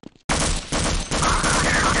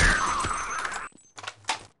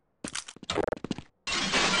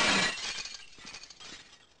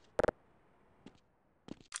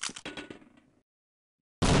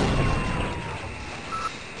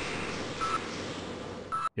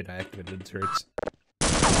 Get activated turrets.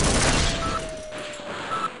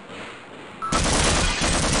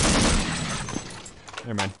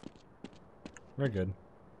 Never mind. We're good.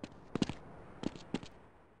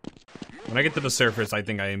 When I get to the surface, I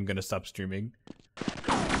think I am gonna stop streaming.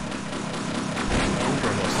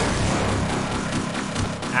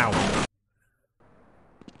 Ow.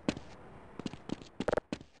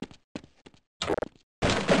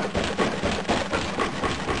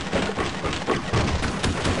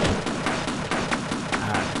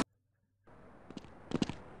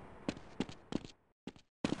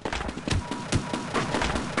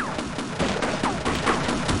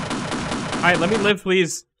 Alright, let me live,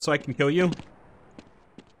 please, so I can kill you.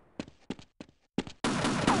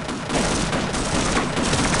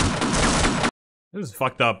 This is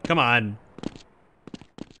fucked up. Come on.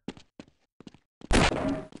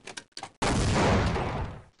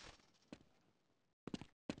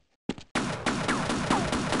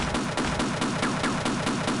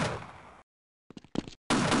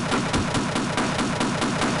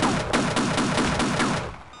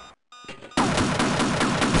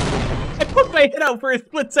 My head out for a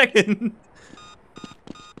split second.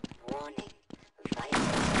 Warning.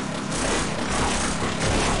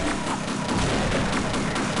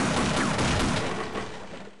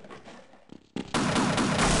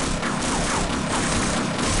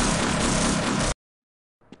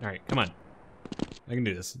 All right, come on. I can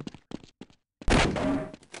do this.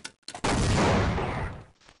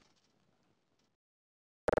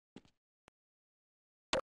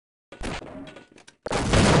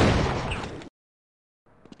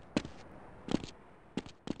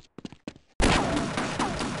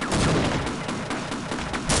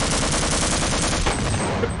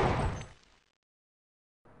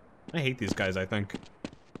 I hate these guys, I think.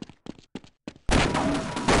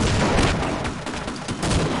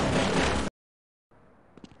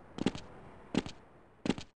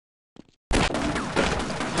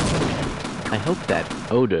 I hope that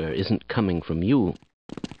odor isn't coming from you.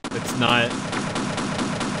 It's not.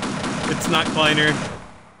 It's not, Kleiner.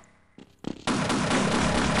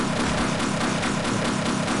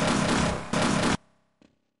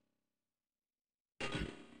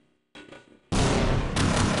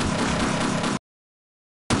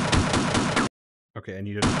 Okay, I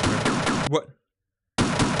need to remember. What?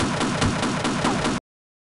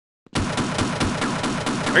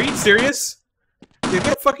 Are you serious? Did it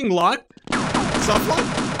get fucking locked? Soft lock?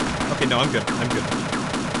 Okay, no, I'm good. I'm good.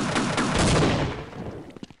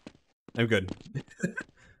 I'm good.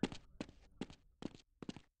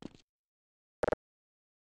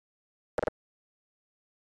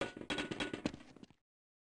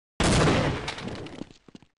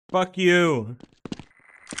 Fuck you.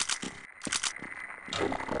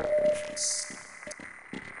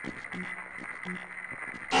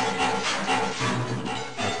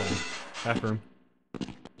 Bathroom.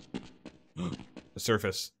 The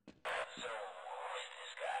surface. So, who's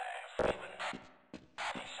this guy, Freeman?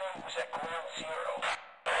 He said he was at Ground Zero.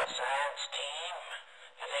 Science team?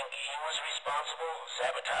 You think he was responsible?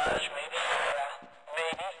 Sabotage, maybe?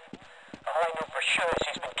 Maybe. All I know for sure is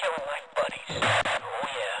he's been killing my buddies. Oh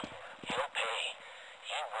yeah, he'll pay.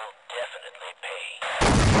 He will definitely pay.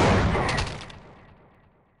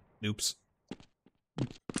 Oops.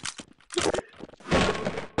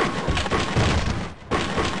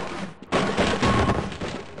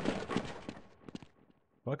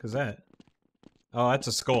 Fuck is that? Oh, that's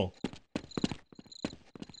a skull.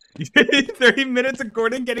 30 minutes of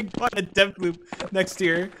Gordon getting caught in a death loop next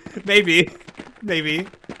year. Maybe. Maybe.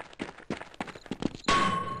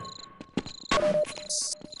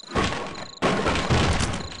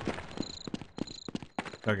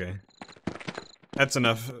 Okay. That's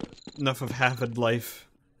enough. Enough of half-life.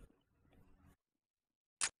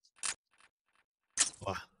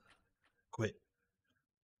 Quit.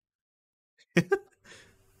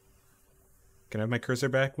 Can I have my cursor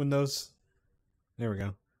back, Windows? There we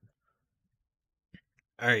go.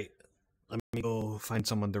 Alright. Let me go find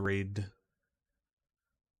someone to raid.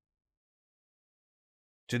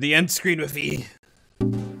 To the end screen with E.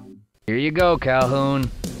 Here you go, Calhoun.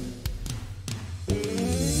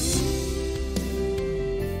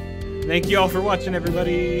 Thank you all for watching,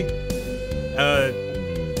 everybody.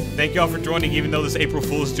 Thank you all for joining, even though this April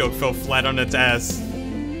Fool's joke fell flat on its ass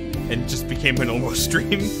and just became a normal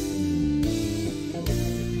stream.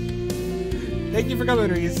 Thank you for coming,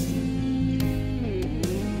 Reese.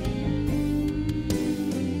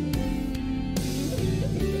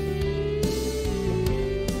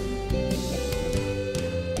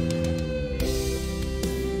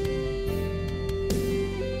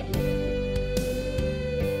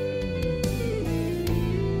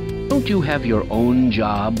 Don't you have your own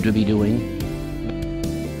job to be doing?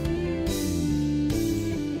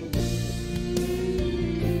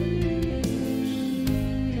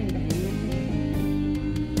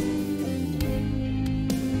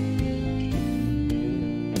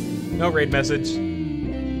 No raid message.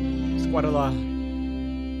 Squadala.